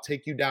I'll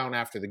take you down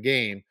after the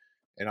game,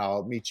 and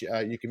I'll meet you.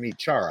 You can meet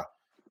Chara.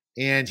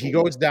 And he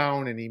goes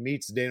down, and he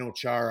meets Zdeno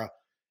Chara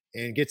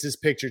and gets his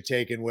picture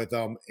taken with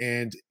him.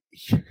 And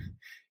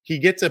he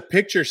gets a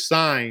picture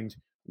signed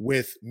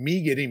with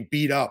me getting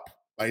beat up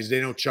by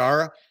Zdeno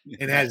Chara,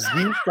 and has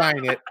he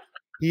sign it.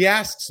 He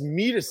asks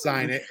me to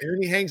sign it, and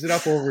then he hangs it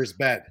up over his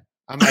bed.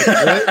 I'm like,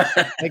 really?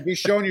 Like you're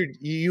showing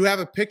you have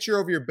a picture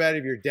over your bed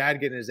of your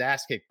dad getting his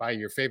ass kicked by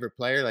your favorite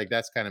player? Like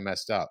that's kind of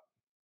messed up.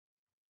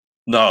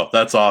 No,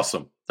 that's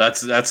awesome.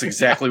 That's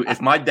exactly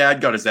if my dad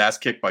got his ass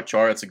kicked by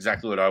Chara, that's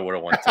exactly what I would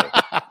have wanted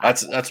to.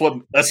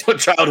 That's what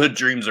childhood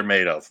dreams are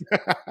made of.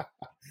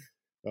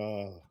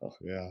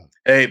 Yeah.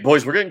 Hey,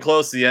 boys, we're getting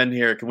close to the end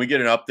here. Can we get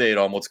an update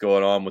on what's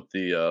going on with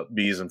the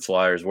Bees and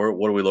Flyers? What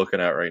are we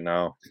looking at right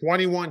now?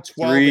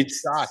 21-12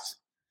 shots.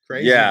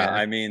 Crazy. Yeah, man.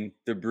 I mean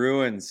the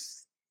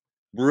Bruins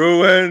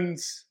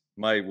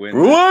might win.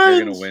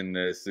 They're gonna win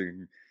this.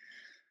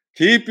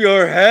 Keep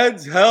your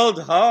heads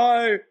held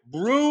high,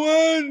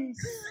 Bruins.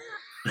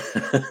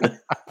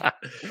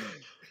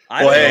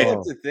 I don't know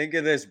what to think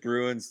of this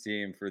Bruins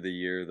team for the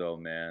year, though,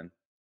 man.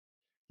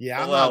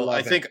 Yeah,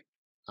 I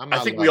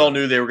think we all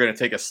knew they were going to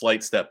take a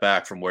slight step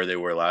back from where they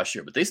were last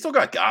year, but they still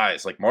got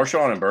guys like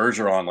Marchand and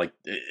Bergeron,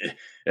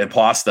 and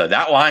Pasta.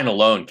 That line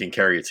alone can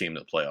carry a team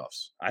to the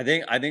playoffs. I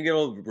think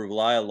it'll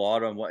rely a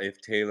lot on if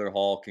Taylor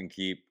Hall can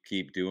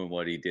keep doing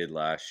what he did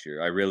last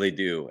year. I really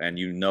do. And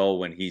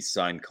when he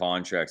signed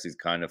contracts, he's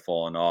kind of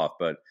fallen off,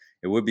 but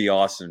it would be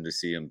awesome to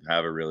see him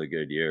have a really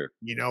good year.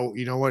 You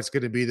know what's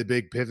going to be the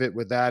big pivot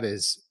with that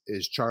is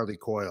Charlie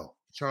Coyle.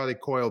 Charlie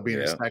Coyle being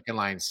a second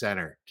line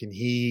center. Can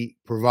he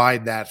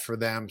provide that for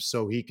them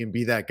so he can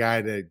be that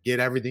guy to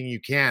get everything you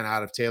can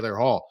out of Taylor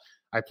Hall?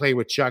 I play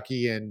with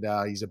Chucky, and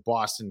he's a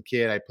Boston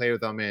kid. I play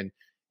with him in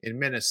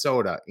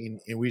Minnesota, and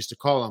we used to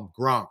call him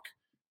Gronk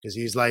because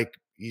he's like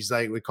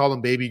we call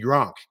him Baby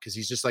Gronk because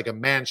he's just like a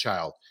man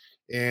child.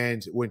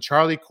 And when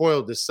Charlie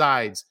Coyle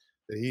decides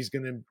that he's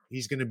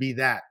gonna be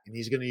that, and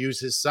he's gonna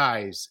use his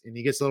size, and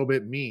he gets a little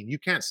bit mean, you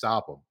can't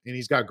stop him. And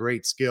he's got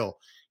great skill.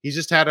 he's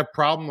just had a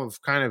problem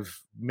of kind of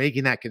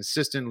making that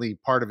consistently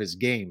part of his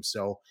game.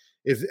 So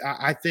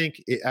I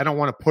think I don't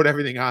want to put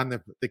everything on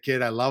the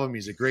kid. I love him.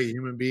 He's a great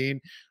human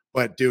being.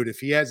 But, dude, if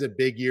he has a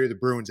big year, the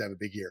Bruins have a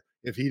big year.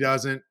 If he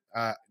doesn't,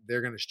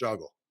 they're going to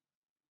struggle.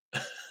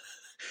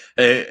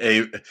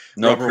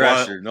 No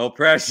pressure, kid. No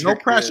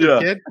pressure,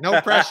 kid.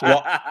 No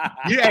pressure.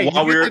 You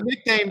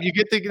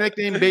get the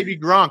nickname Baby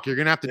Gronk. You're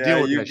gonna have to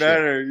deal with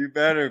that. You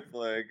better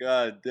play.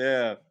 God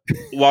damn.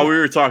 While we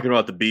were talking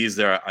about the Bees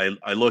there,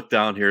 I looked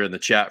down here in the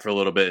chat for a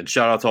little bit, and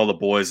shout out to all the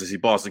boys. I see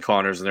Boston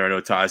Connors in there, I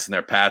know Ty's in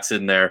there, Pat's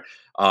in there,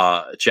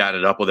 chatting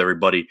it up with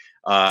everybody.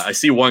 I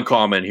see one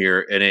comment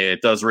here, and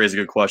it does raise a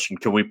good question.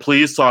 Can we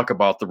please talk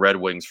about the Red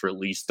Wings for at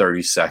least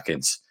 30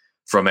 seconds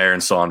from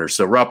Aaron Saunders?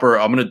 So, Rupper,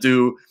 I'm going to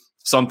do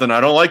something I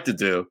don't like to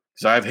do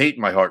because I have hate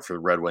in my heart for the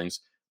Red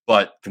Wings.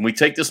 But can we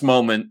take this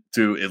moment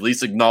to at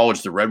least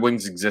acknowledge the Red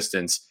Wings'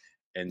 existence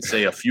and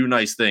say a few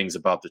nice things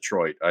about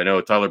Detroit? I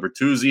know Tyler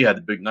Bertuzzi had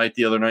a big night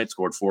the other night,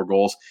 scored 4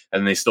 goals,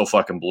 and they still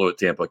fucking blew it.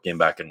 Tampa came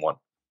back and won.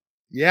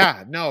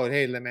 Yeah, no,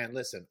 hey, man,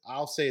 listen,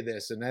 I'll say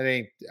this, and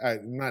I'm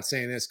not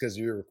saying this because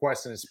you're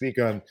requesting to speak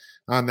on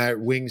that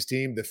Wings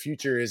team. The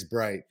future is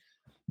bright.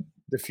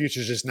 The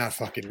future's just not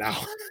fucking now.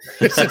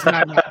 It's just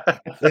not now.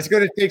 It's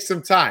going to take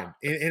some time.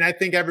 And I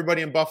think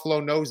everybody in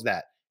Buffalo knows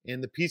that.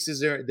 And the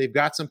pieces they've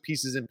got some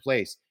pieces in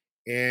place.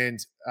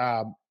 And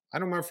I don't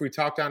remember if we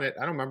talked on it.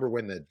 I don't remember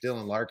when the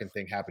Dylan Larkin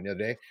thing happened the other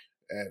day.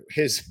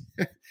 His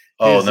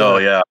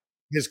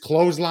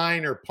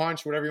clothesline or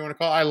punch, whatever you want to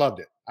call it. I loved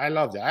it.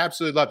 I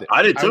absolutely loved it.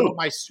 I did too.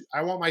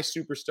 I want my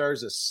superstars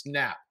to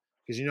snap.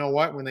 Because you know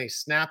what? When they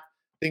snap,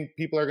 I think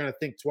people are going to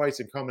think twice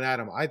and coming at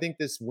them. I think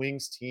this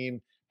Wings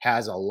team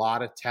has a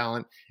lot of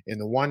talent. And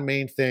the one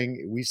main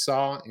thing we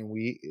saw, and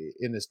we've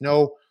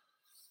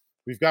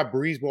got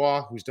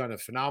Brisebois, who's done a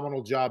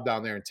phenomenal job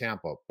down there in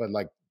Tampa. But,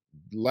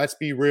 let's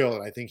be real,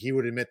 and I think he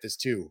would admit this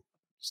too.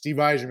 Steve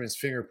Yzerman's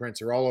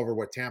fingerprints are all over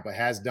what Tampa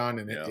has done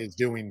and is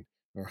doing.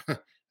 Or I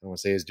don't want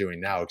to say is doing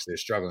now because they're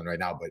struggling right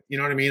now. But you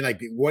know what I mean? Like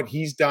what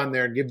he's done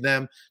there and give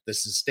them the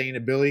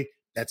sustainability,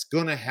 that's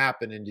going to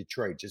happen in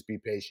Detroit. Just be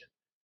patient.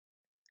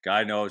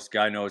 Guy knows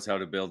how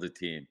to build a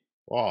team.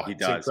 Oh, he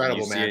does.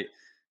 Incredible, man.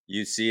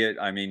 You see it.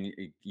 I mean,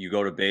 you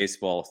go to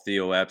baseball,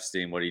 Theo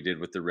Epstein, what he did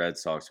with the Red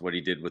Sox, what he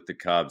did with the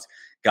Cubs.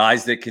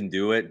 Guys that can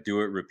do it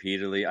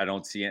repeatedly. I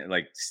don't see it.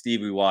 Like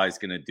Stevie Y is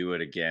going to do it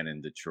again in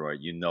Detroit.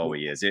 You know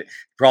he is. It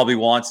probably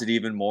wants it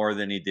even more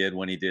than he did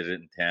when he did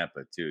it in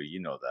Tampa, too. You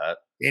know that.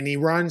 And he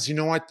runs, you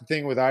know what the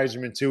thing with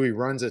Yzerman, too, he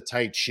runs a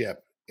tight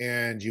ship.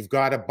 And you've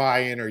got to buy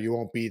in or you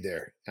won't be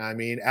there. I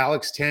mean,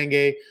 Alex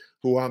Tanguay,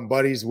 who I'm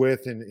buddies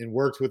with and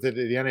worked with it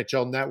at the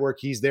NHL Network.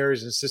 He's there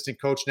as an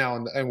assistant coach now,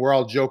 and we're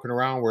all joking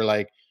around. We're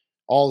like,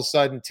 all of a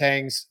sudden,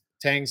 Tangs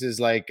is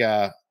like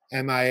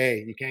MIA.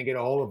 You can't get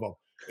a hold of him.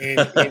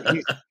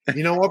 And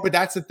you know what? But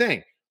that's the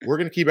thing. We're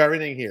going to keep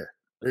everything here.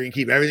 We're going to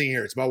keep everything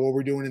here. It's about what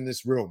we're doing in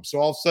this room. So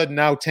all of a sudden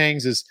now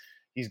Tangs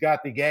he's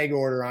got the gag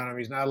order on him.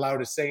 He's not allowed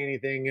to say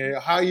anything.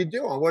 How you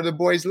doing? What are the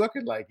boys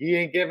looking like? He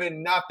ain't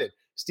giving nothing.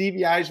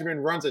 Stevie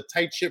Yzerman runs a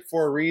tight ship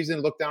for a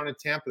reason. Look down in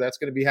Tampa. That's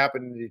going to be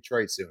happening in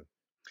Detroit soon.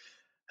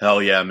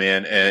 Hell yeah,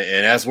 man.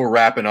 And as we're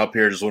wrapping up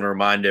here, just want to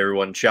remind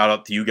everyone, shout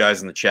out to you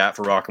guys in the chat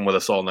for rocking with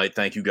us all night.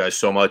 Thank you guys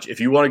so much.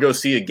 If you want to go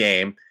see a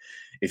game,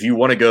 if you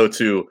want to go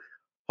to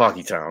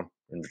Hockey Town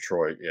in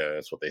Detroit, yeah,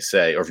 that's what they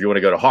say. Or if you want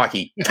to go to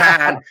Hockey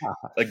Town,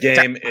 a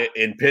game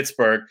in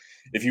Pittsburgh,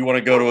 if you want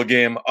to go to a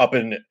game up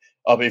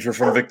if you're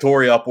from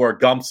Victoria, up where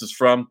Gumps is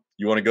from,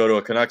 you want to go to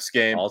a Canucks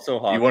game. Also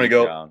Hockey You want to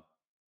go? Town.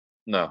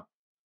 No.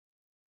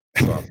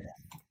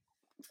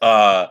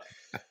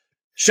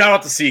 Shout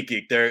out to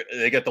SeatGeek.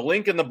 They got the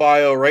link in the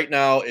bio right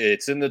now.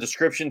 It's in the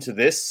description to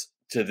this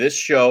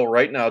show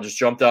right now. Just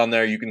jump down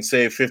there. You can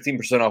save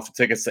 15% off the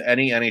tickets to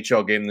any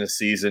NHL game this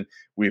season.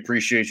 We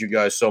appreciate you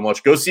guys so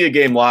much. Go see a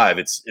game live.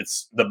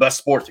 It's the best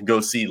sport to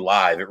go see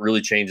live. It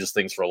really changes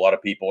things for a lot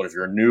of people. And if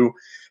you're a new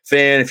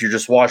fan, if you're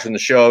just watching the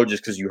show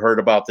just because you heard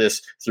about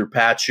this through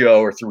Pat's show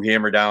or through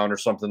Hammer Down or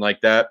something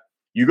like that,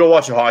 you go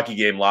watch a hockey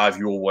game live,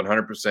 you will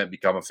 100%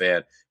 become a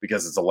fan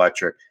because it's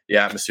electric. The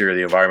atmosphere,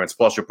 the environments,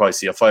 plus you'll probably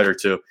see a fight or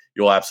two.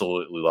 You'll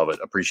absolutely love it.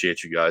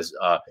 Appreciate you guys.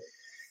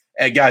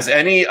 Hey, guys,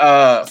 any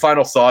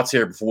final thoughts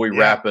here before we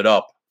wrap it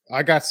up?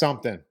 I got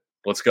something.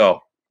 Let's go.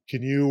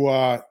 Can you,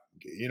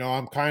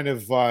 I'm kind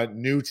of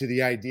new to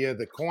the idea of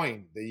the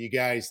coin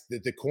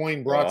that the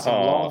coin brought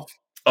some love.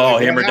 Oh,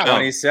 Hammer Down.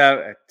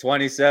 27-0,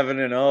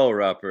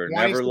 Rupper.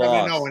 Never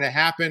lost. No, and it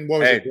happened. What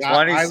was it?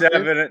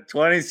 27-0.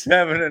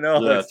 27-0.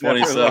 Yeah,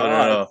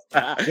 27-0.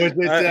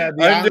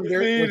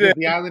 Was it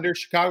the Islander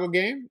Chicago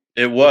game?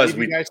 It was.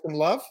 We guys some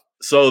love.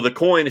 So the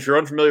coin, if you're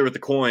unfamiliar with the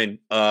coin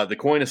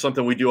is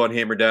something we do on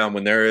Hammer Down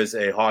when there is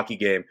a hockey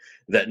game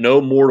that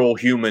no mortal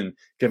human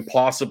can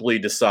possibly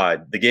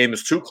decide. The game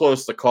is too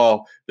close to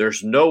call.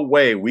 There's no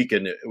way we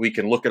can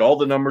look at all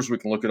the numbers. We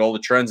can look at all the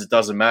trends. It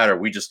doesn't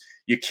matter.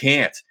 You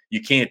can't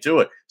do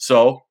it.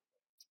 So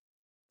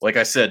Like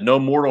I said, no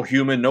mortal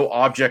human, no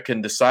object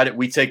can decide it.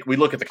 We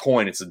look at the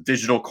coin. It's a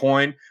digital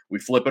coin. We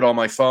flip it on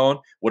my phone.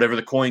 Whatever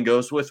the coin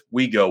goes with,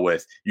 we go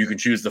with. You can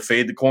choose to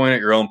fade the coin at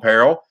your own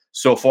peril.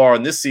 So far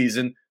in this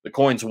season, the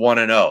coin's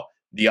 1-0.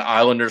 The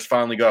Islanders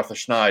finally got off the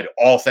schneid,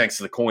 all thanks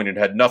to the coin. It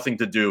had nothing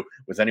to do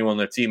with anyone on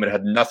their team. It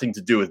had nothing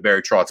to do with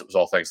Barry Trotz. It was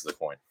all thanks to the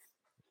coin.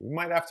 We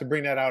might have to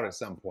bring that out at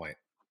some point.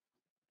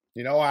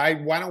 Why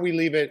don't we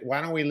leave it?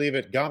 Why don't we leave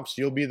it, Gumps?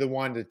 You'll be the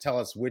one to tell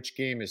us which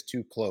game is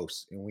too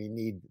close, and we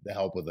need the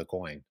help of the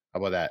coin.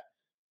 How about that?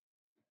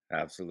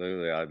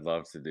 Absolutely, I'd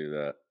love to do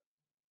that.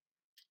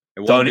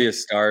 It won't be a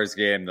Stars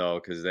game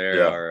though, because they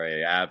are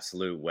a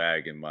absolute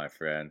wagon, my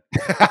friend.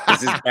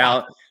 This is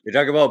you're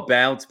talking about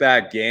bounce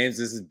back games.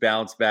 This is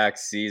bounce back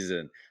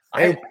season.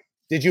 Hey,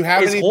 did you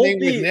have anything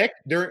with Nick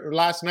during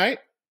last night?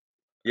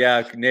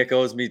 Yeah, Nick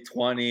owes me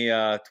 20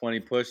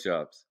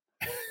 push-ups.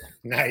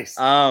 Nice.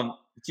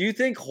 Do you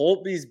think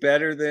Holtby's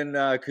better than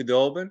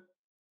Khudobin?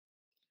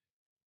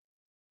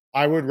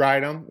 I would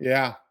ride him.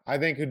 Yeah, I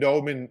think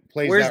Khudobin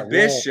plays. Where's that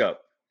Bishop? role.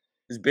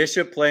 Is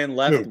Bishop playing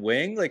left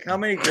wing? Like, how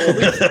many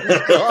goalies have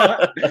we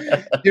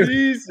got?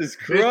 Jesus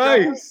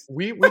Christ.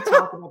 We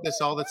talk about this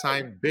all the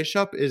time.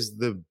 Bishop is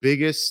the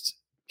biggest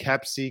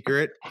kept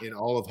secret in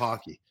all of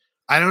hockey.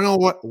 I don't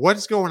know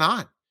what's going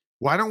on.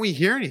 Why don't we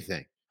hear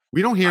anything?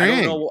 We don't hear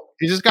anything.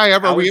 Is this guy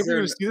ever? Are we ever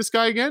going to see this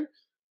guy again?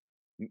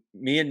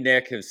 Me and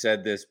Nick have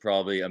said this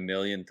probably a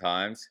million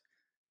times.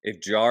 If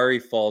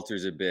Jari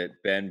falters a bit,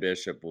 Ben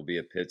Bishop will be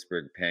a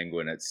Pittsburgh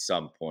Penguin at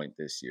some point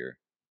this year.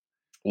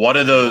 One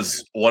of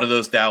those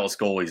Dallas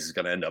goalies is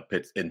going to end up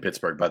in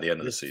Pittsburgh by the end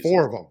of the season.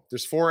 4 of them.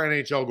 There's 4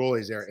 NHL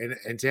goalies there.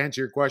 And to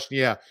answer your question,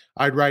 yeah,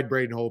 I'd ride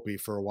Braden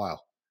Holtby for a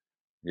while.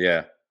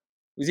 Yeah.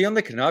 Was he on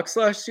the Canucks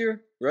last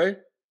year, right?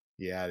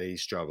 Yeah, they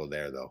struggled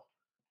there, though.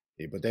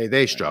 But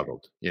they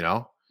struggled,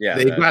 Yeah,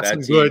 they got some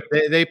good.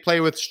 They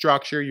play with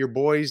structure. Your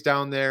boys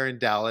down there in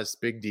Dallas,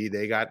 Big D,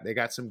 they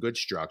got some good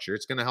structure.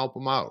 It's going to help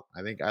them out.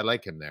 I think I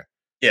like him there.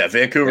 Yeah,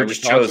 Vancouver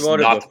just chose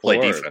not to play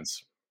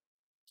defense.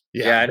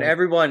 Yeah, and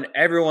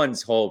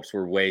everyone's hopes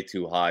were way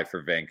too high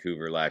for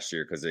Vancouver last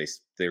year because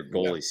their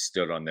goalies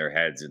stood on their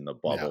heads in the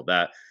bubble.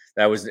 Yeah.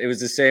 It was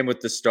the same with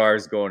the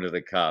Stars going to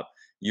the Cup.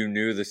 You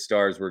knew the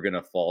Stars were going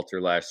to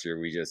falter last year.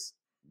 We just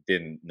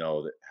didn't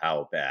know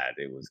how bad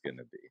it was going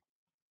to be.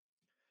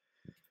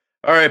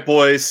 All right,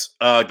 boys.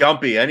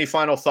 Gumpy, any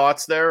final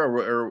thoughts there,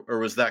 or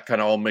was that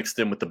kind of all mixed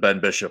in with the Ben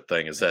Bishop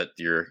thing? Is that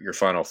your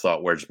final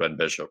thought? Where's Ben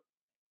Bishop?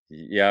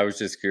 Yeah, I was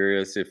just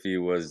curious if he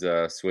was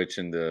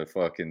switching to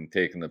fucking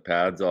taking the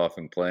pads off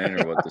and playing,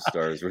 or what the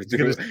Stars were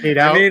doing.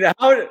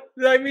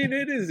 I mean,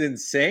 it is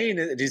insane.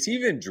 Is he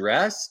even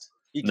dressed?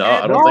 No,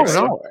 I don't think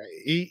so.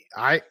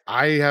 I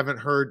haven't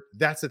heard.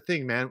 That's the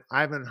thing, man.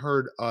 I haven't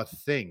heard a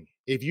thing.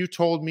 If you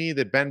told me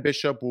that Ben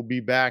Bishop will be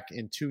back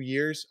in 2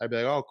 years, I'd be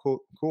like, oh,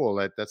 cool.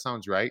 That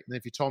sounds right. And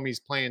if you told me he's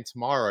playing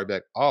tomorrow, I'd be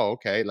like, oh,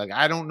 okay. Like,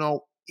 I don't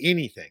know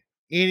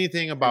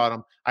anything about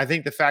him. I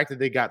think the fact that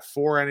they got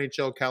 4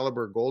 NHL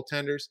caliber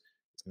goaltenders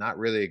is not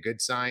really a good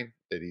sign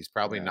that he's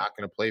probably not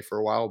going to play for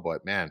a while.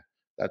 But, man,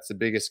 that's the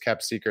biggest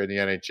kept secret in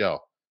the NHL.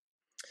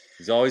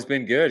 He's always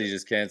been good. He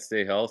just can't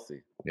stay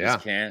healthy. Yeah.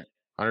 Just can't.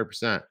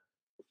 100%.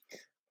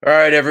 All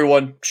right,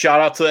 everyone. Shout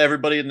out to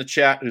everybody in the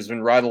chat who's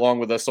been riding along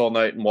with us all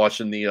night and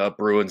watching the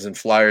Bruins and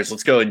Flyers.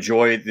 Let's go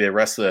enjoy the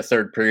rest of the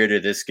third period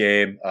of this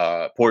game.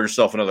 Pour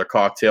yourself another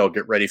cocktail.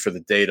 Get ready for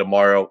the day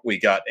tomorrow. We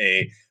got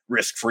a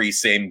risk-free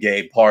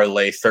same-game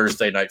parlay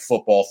Thursday Night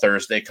Football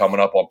Thursday coming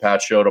up on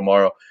Pat's show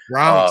tomorrow.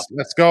 Browns,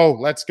 let's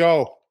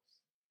go.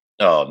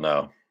 Oh,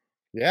 no.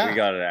 Yeah. We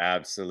got an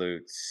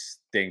absolute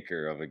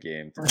stinker of a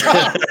game.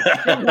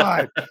 Come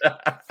on.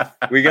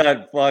 We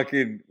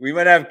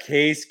might have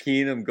Case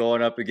Keenum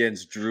going up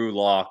against Drew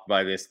Lock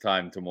by this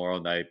time tomorrow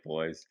night,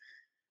 boys.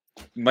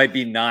 Might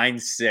be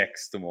 9-6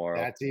 tomorrow.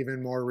 That's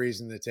even more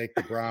reason to take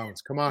the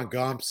Browns. Come on,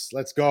 Gumps.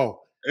 Let's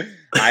go.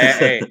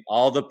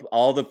 All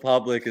the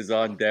public is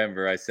on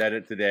Denver. I said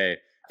it today.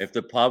 If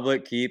the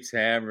public keeps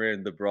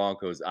hammering the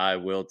Broncos, I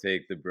will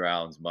take the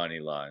Browns money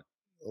line.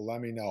 Well,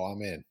 let me know.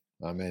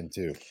 I'm in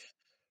too.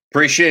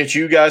 Appreciate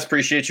you guys.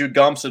 Appreciate you,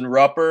 Gumps and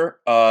Rupper.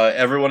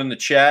 Everyone in the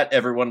chat,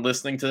 everyone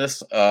listening to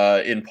this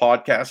in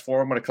podcast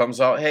form when it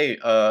comes out. Hey,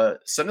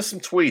 send us some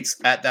tweets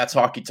at That's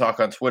Hockey Talk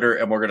on Twitter,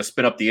 and we're going to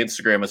spin up the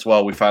Instagram as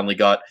well. We finally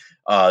got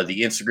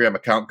the Instagram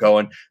account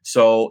going.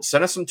 So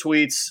send us some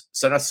tweets.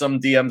 Send us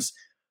some DMs.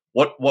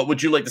 What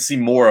would you like to see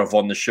more of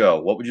on the show?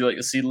 What would you like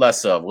to see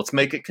less of? Let's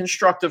make it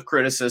constructive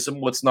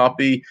criticism. Let's not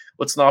be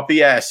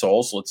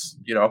assholes. Let's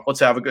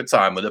have a good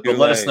time with it. But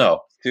let us know.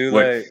 Too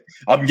late.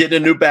 I'm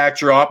getting a new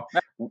backdrop.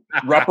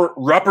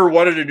 Rupper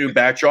wanted a new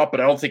backdrop, but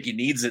I don't think he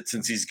needs it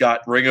since he's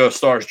got Ringo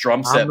Starr's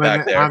drum set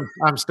back there.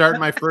 I'm starting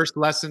my first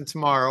lesson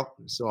tomorrow,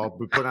 so I'll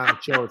be put on a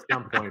show at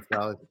some point,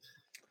 fellas.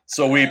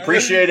 So we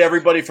appreciate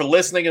everybody for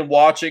listening and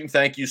watching.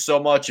 Thank you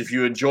so much. If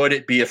you enjoyed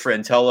it, be a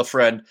friend, tell a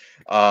friend.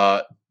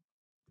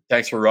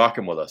 Thanks for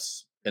rocking with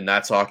us. And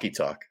that's Hockey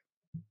Talk.